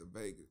at the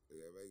Vegas,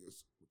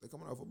 they're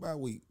coming off a bye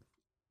week,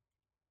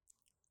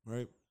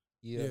 right?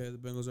 Yeah. Yeah, the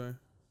Bengals are.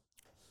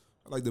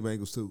 I like the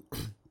Bengals too.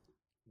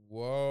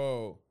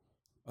 Whoa.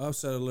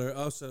 Upset alert.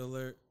 Upset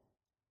alert.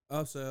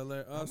 Upset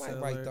alert. I Upset might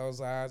alert. write those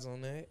odds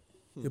on that.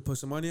 You put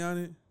some money on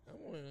it? I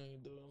want to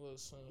do a little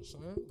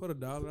something. Put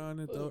 $1 on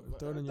it. Throw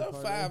it in your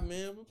Throw parlay. $5,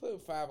 man. We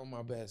put $5 on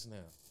my bets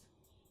now.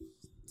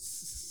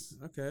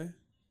 Okay.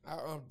 I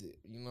upped it.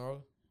 You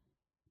know,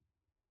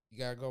 you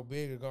gotta go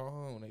big or go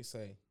home. They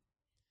say.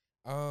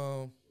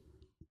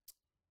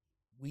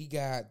 We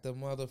got the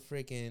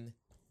motherfucking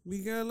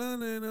We got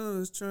London on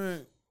this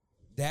track.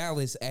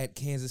 Dallas at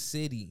Kansas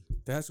City.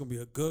 That's gonna be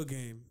a good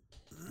game.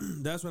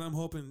 That's what I'm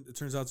hoping it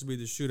turns out to be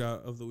the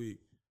shootout of the week.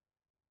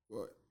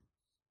 What?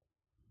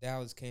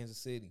 Dallas, Kansas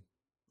City.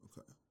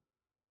 Okay.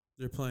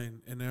 They're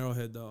playing in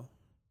Arrowhead though.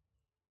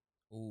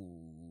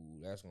 Ooh,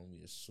 that's gonna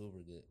be a super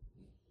good.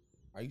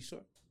 Are you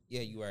sure?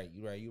 Yeah, you right.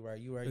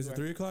 Is it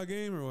 3:00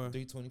 game or what?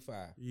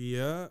 3:25.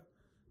 Yeah.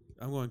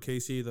 I'm going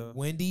KC though.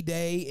 Windy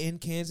day in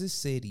Kansas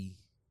City.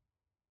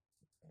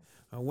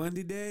 A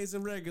Wendy day is a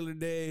regular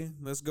day.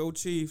 Let's go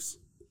Chiefs.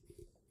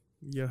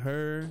 You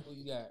heard? Who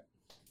you got?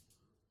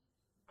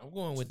 I'm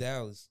going with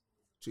Dallas.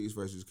 Chiefs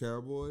versus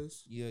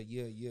Cowboys. Yeah.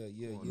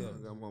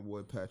 I got my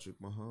boy Patrick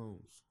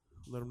Mahomes.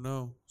 Let them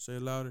know. Say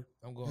it louder.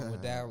 I'm going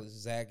with Dallas.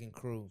 Zach and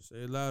crew. Say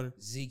it louder.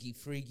 Zeke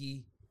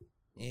Freaky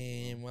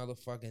and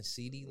motherfucking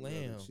CD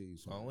Lamb.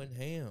 Chiefs, Going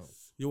ham.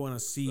 You want to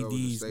see That was a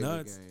these statement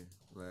nuts? game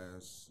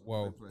last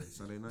Whoa. they played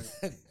Sunday night.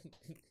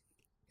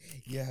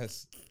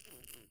 Yes.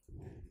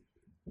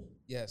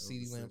 Yeah, That was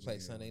CD a Lamb statement played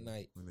game Sunday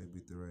night. when they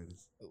beat the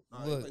Raiders. They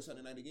Look, played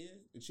Sunday night again.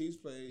 The Chiefs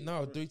played.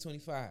 no,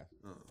 3:25.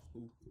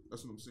 Who?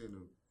 That's what I'm saying.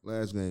 The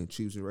last game,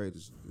 Chiefs and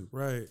Raiders.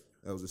 Right.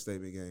 That was a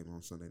statement game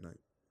on Sunday night.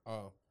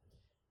 Oh.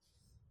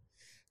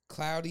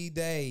 Cloudy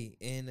day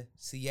in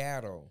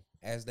Seattle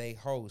as they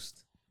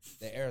host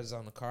the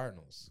Arizona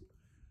Cardinals.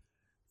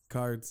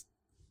 Cards.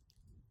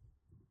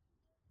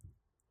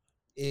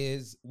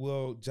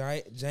 Will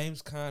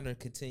James Conner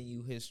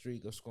continue his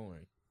streak of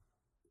scoring?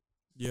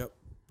 Yep.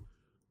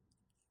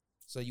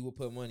 So you will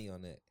put money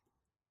on that.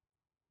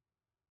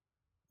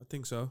 I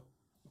think so.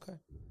 Okay.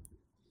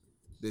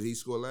 Did he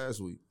score last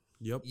week?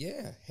 Yep.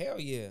 Yeah, hell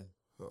yeah.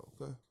 Oh,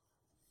 okay.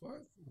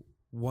 Fuck.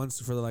 Once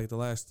for the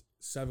last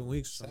 7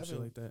 weeks, some shit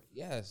 7. like that.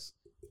 Yes.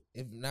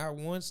 If not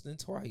once, then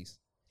twice.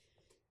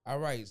 All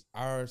right.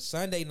 Our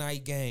Sunday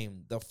night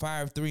game, the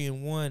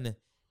 5-3-1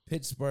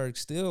 Pittsburgh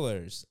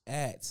Steelers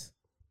at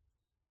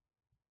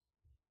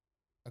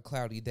a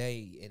cloudy day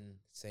in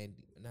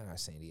not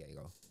San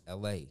Diego,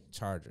 LA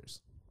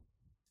Chargers.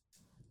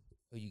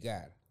 Who you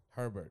got?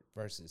 Herbert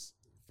versus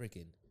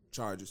freaking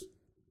Chargers.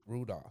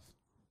 Rudolph.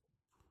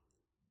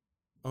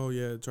 Oh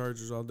yeah,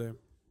 Chargers all day.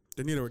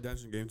 They need a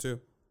redemption game too.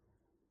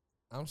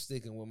 I'm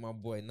sticking with my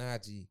boy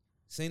Najee.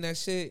 Seen that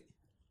shit?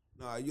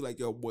 Nah, you like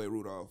your boy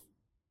Rudolph.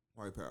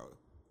 White power.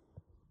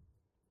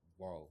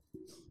 Whoa.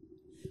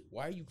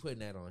 Why are you putting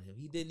that on him?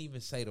 He didn't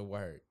even say the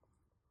word.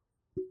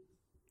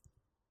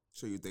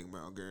 So you think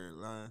Mount Garrett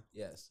lying?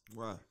 Yes.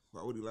 Why?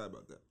 Why would he lie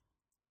about that?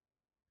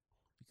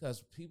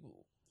 Because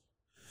people,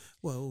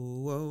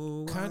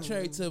 Whoa.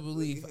 contrary to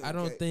belief, I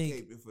don't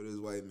think, Caping for this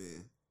white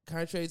man.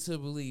 contrary to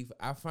belief,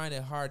 I find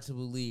it hard to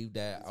believe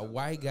that a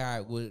white guy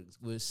would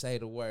say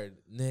the word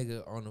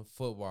nigga on a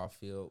football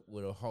field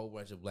with a whole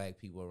bunch of black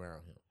people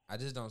around him. I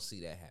just don't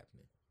see that happening.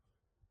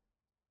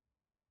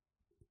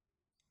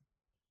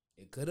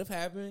 It could have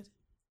happened.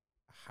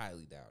 I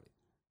highly doubt it.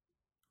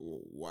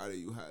 Well, why do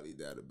you highly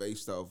doubt it?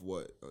 Based off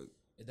what? Like,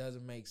 It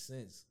doesn't make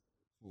sense.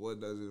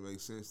 what doesn't make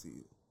sense to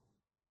you?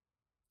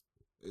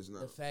 It's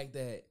not. The fact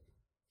that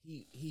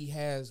he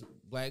has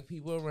black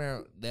people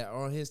around that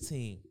are on his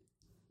team,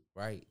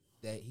 right?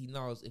 That he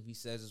knows if he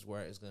says his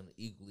word, it's going to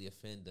equally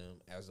offend them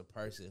as a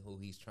person who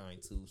he's trying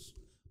to,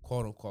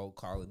 quote unquote,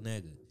 call a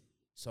nigga.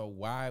 So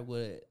why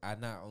would I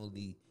not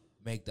only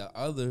make the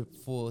other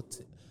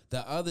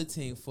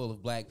team full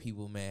of black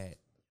people mad,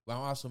 but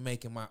I'm also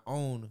making my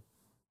own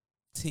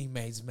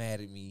teammates mad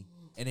at me,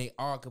 and they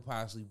all could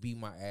possibly beat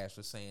my ass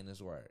for saying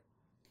this word.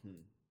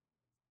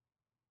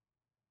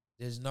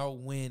 There's no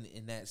win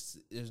in that.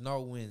 There's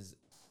no wins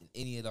in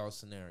any of those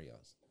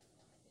scenarios.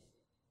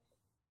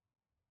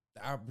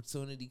 The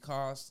opportunity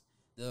cost.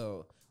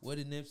 What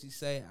did Nipsey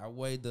say? I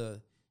weighed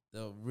the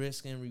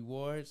risk and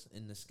rewards,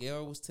 and the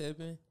scale was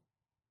tipping.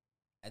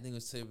 I think it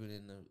was tipping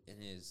in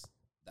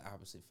the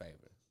opposite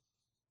favor.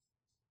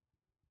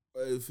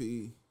 What if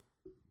he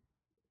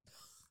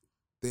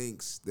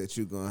thinks that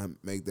you're gonna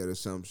make that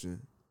assumption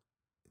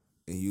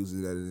and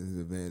uses that as an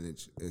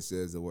advantage and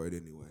says the word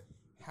anyway?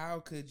 How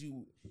could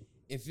you,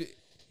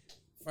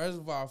 first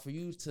of all, for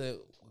you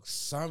to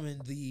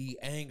summon the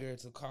anger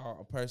to call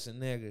a person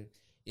nigger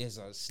is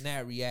a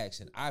snap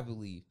reaction, I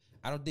believe.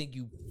 I don't think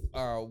you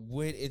I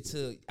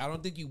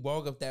don't think you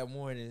woke up that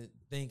morning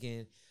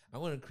thinking, I'm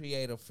going to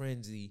create a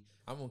frenzy.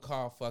 I'm going to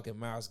call fucking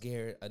Myles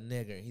Garrett a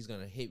nigger and he's going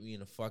to hit me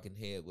in the fucking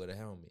head with a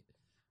helmet.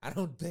 I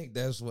don't think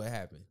that's what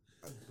happened.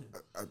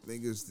 I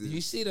think it's Do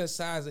you see the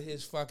size of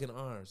his fucking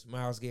arms,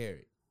 Myles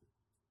Garrett?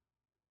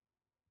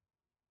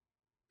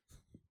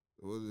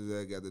 What does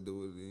that got to do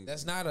with it?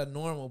 That's not a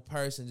normal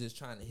person just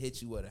trying to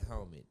hit you with a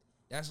helmet.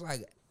 That's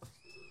like,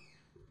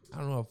 I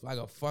don't know, like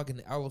a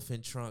fucking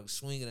elephant trunk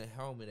swinging a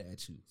helmet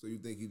at you. So you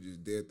think he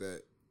just did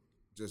that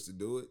just to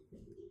do it?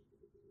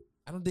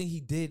 I don't think he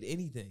did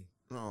anything.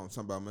 No, I'm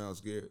talking about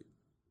Myles Garrett.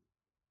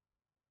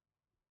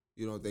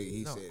 You don't think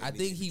he No, said? I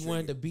think he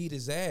wanted to beat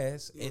his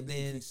ass, You don't and think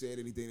then he said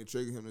anything to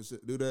trigger him to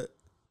do that?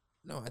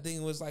 no, I think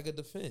it was like a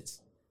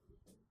defense.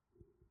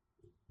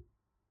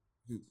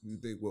 You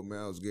think what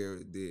Myles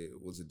Garrett did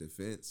was a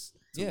defense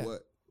to Yeah.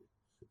 what?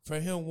 For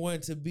him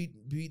wanting to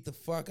beat the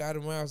fuck out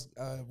of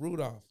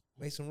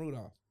Mason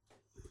Rudolph.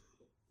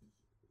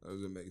 That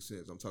doesn't make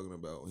sense. I'm talking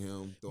about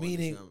him throwing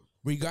Meaning, the helmet.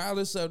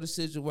 regardless of the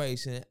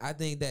situation, I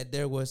think that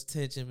there was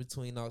tension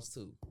between those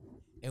two.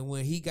 And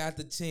when he got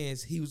the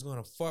chance, he was going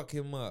to fuck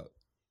him up.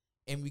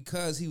 And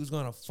because he was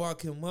going to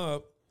fuck him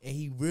up, and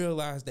he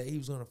realized that he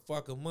was going to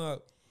fuck him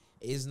up,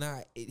 he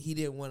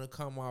didn't want to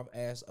come off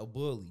as a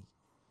bully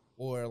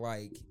or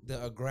like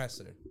the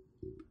aggressor.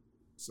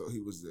 So he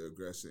was the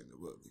aggressor in the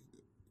bully,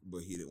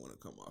 but he didn't want to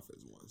come off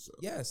as one. So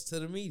Yes, to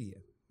the media.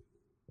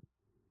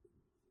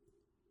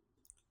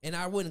 And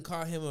I wouldn't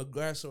call him an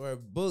aggressor or a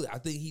bully. I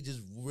think he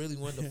just really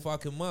wanted to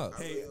fuck him up.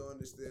 I really don't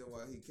understand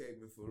why he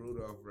came in for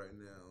Rudolph right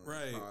now.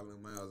 Right.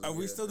 Calling Myles Are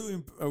we still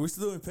doing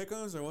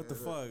pick'ems or what the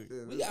fuck?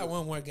 We got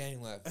one more game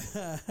left,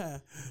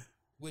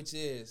 which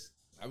is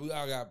we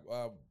all got.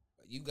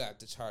 You got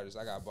the Chargers.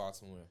 I got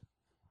Baltimore.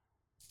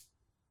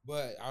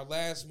 But our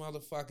last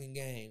motherfucking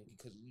game,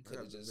 because we could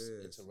have got the just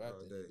Bears interrupted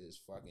all and day.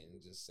 just fucking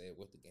just said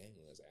what the game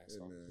was, Hey,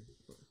 asshole. man.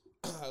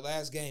 Our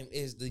last game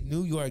is the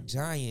New York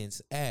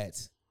Giants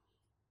at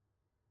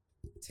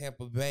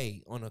Tampa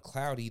Bay on a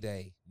cloudy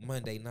day,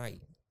 Monday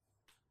night.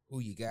 Who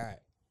you got?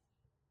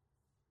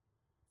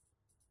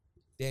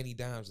 Danny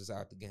Dimes is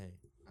out the game.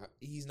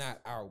 He's not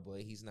out, but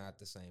he's not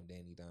the same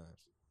Danny Dimes.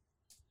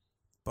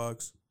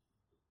 Bucks.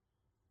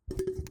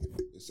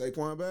 Is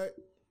Saquon back?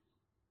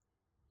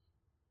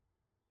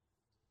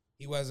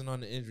 He wasn't on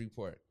the injury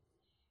report.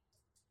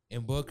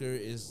 And Booker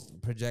is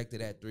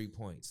projected at 3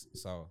 points.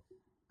 So,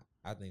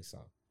 I think so.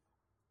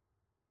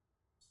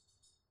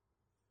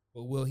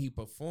 But will he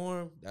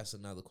perform? That's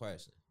another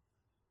question.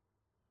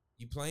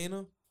 You playing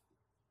him?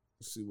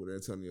 Let's see what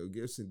Antonio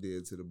Gibson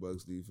did to the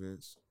Bucks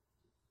defense.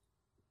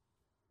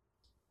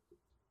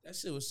 That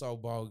shit was so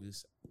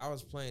bogus. I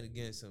was playing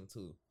against him,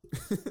 too.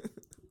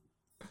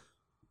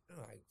 I'm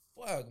like,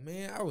 fuck,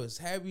 man. I was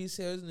happy as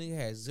hell. This nigga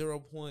had 0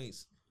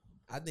 points.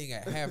 I think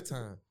at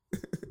halftime.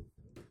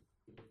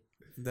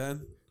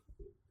 Then?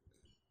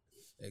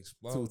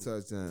 Exploded. 2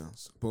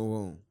 touchdowns. Boom,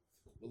 boom.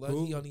 But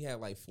lucky he only had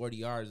like 40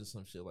 yards or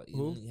some shit. Like, he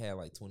Who? only had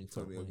like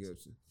 24 Antonio points.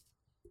 Gibson.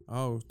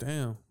 Oh,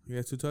 damn. He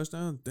had 2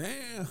 touchdowns?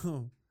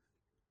 Damn.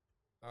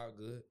 All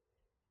good.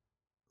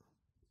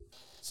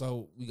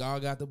 So we all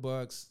got the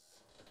Bucks.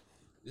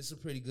 This is a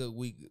pretty good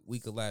week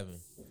 11.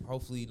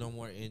 Hopefully no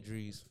more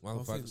injuries.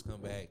 Motherfuckers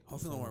come back.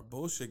 Hopefully no more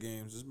bullshit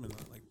games. It's been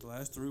like the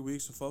last 3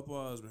 weeks of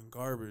football has been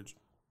garbage.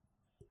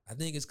 I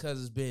think it's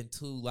because it's been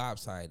too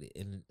lopsided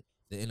and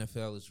the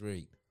NFL is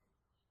rigged.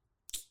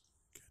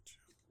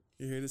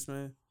 You hear this,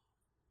 man?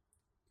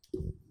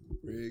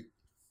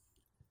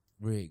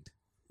 Rigged.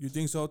 You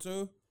think so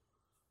too?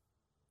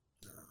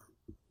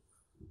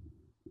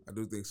 I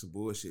do think some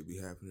bullshit be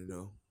happening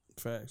though.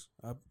 Facts.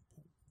 I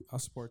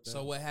support that.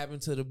 So what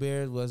happened to the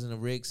Bears wasn't a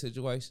rigged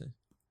situation?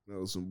 That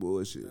was some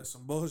bullshit. That's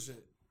some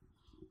bullshit.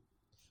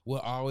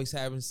 What always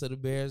happens to the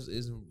Bears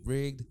is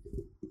rigged?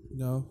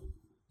 No.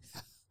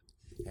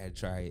 Had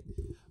to try it.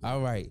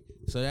 All right.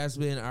 So that's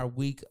been our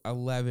week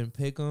 11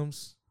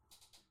 pick'ems.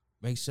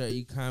 Make sure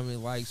you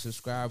comment, like,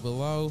 subscribe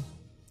below.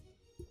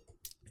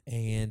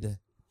 And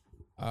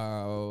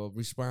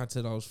respond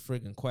to those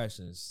freaking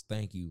questions.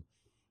 Thank you.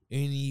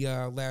 Any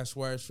last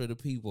words for the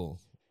people?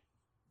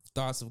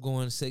 Thoughts of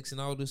going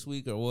 6-0 this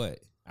week or what?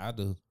 I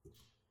do.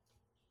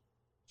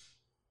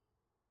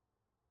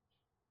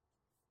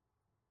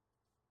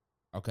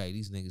 Okay,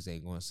 these niggas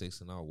ain't going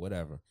 6-0.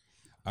 Whatever.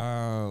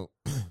 6-0.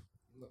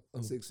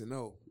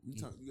 You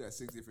got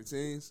 6 different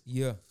teams?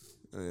 Yeah.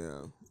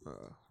 Yeah.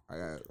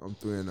 I'm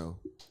 3-0.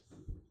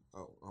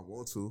 Oh, I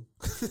want to.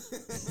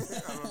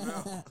 I don't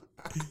know.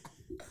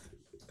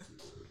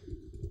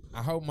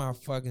 I hope my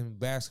fucking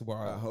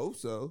basketball I hope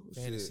so.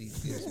 fantasy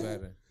Shit. gets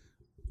better.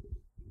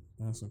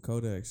 That's some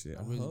Kodak shit.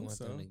 I really want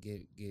them to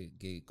get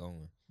it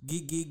going.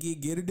 Get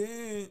it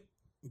in.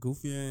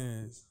 Goofy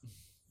ass.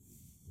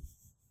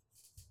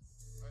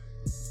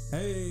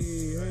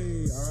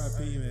 Hey,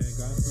 R.I.P. man.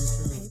 God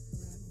bless you.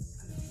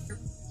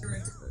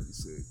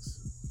 36.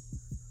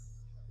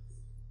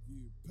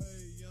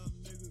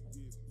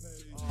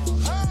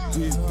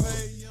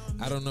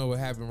 I don't know what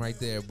happened right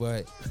there,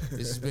 but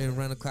this has been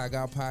Run the Clock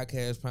Out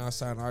Podcast, #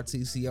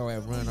 RTCO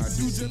at Run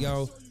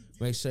RTCO.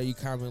 Make sure you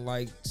comment,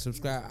 like,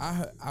 subscribe.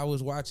 I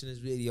was watching this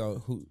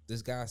video.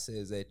 This guy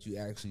says that you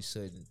actually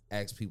shouldn't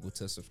ask people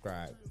to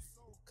subscribe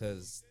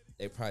because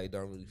they probably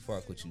don't really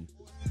fuck with you.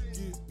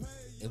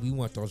 And we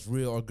want those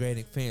real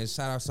organic fans.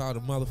 Shout out to all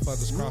the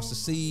motherfuckers across the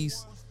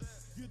seas.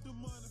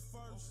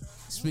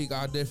 Speak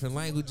all different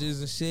languages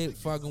and shit.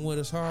 Fucking with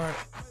us hard.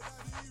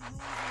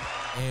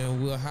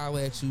 And we'll holler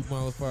at you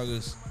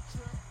motherfuckers.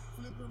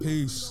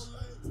 Peace.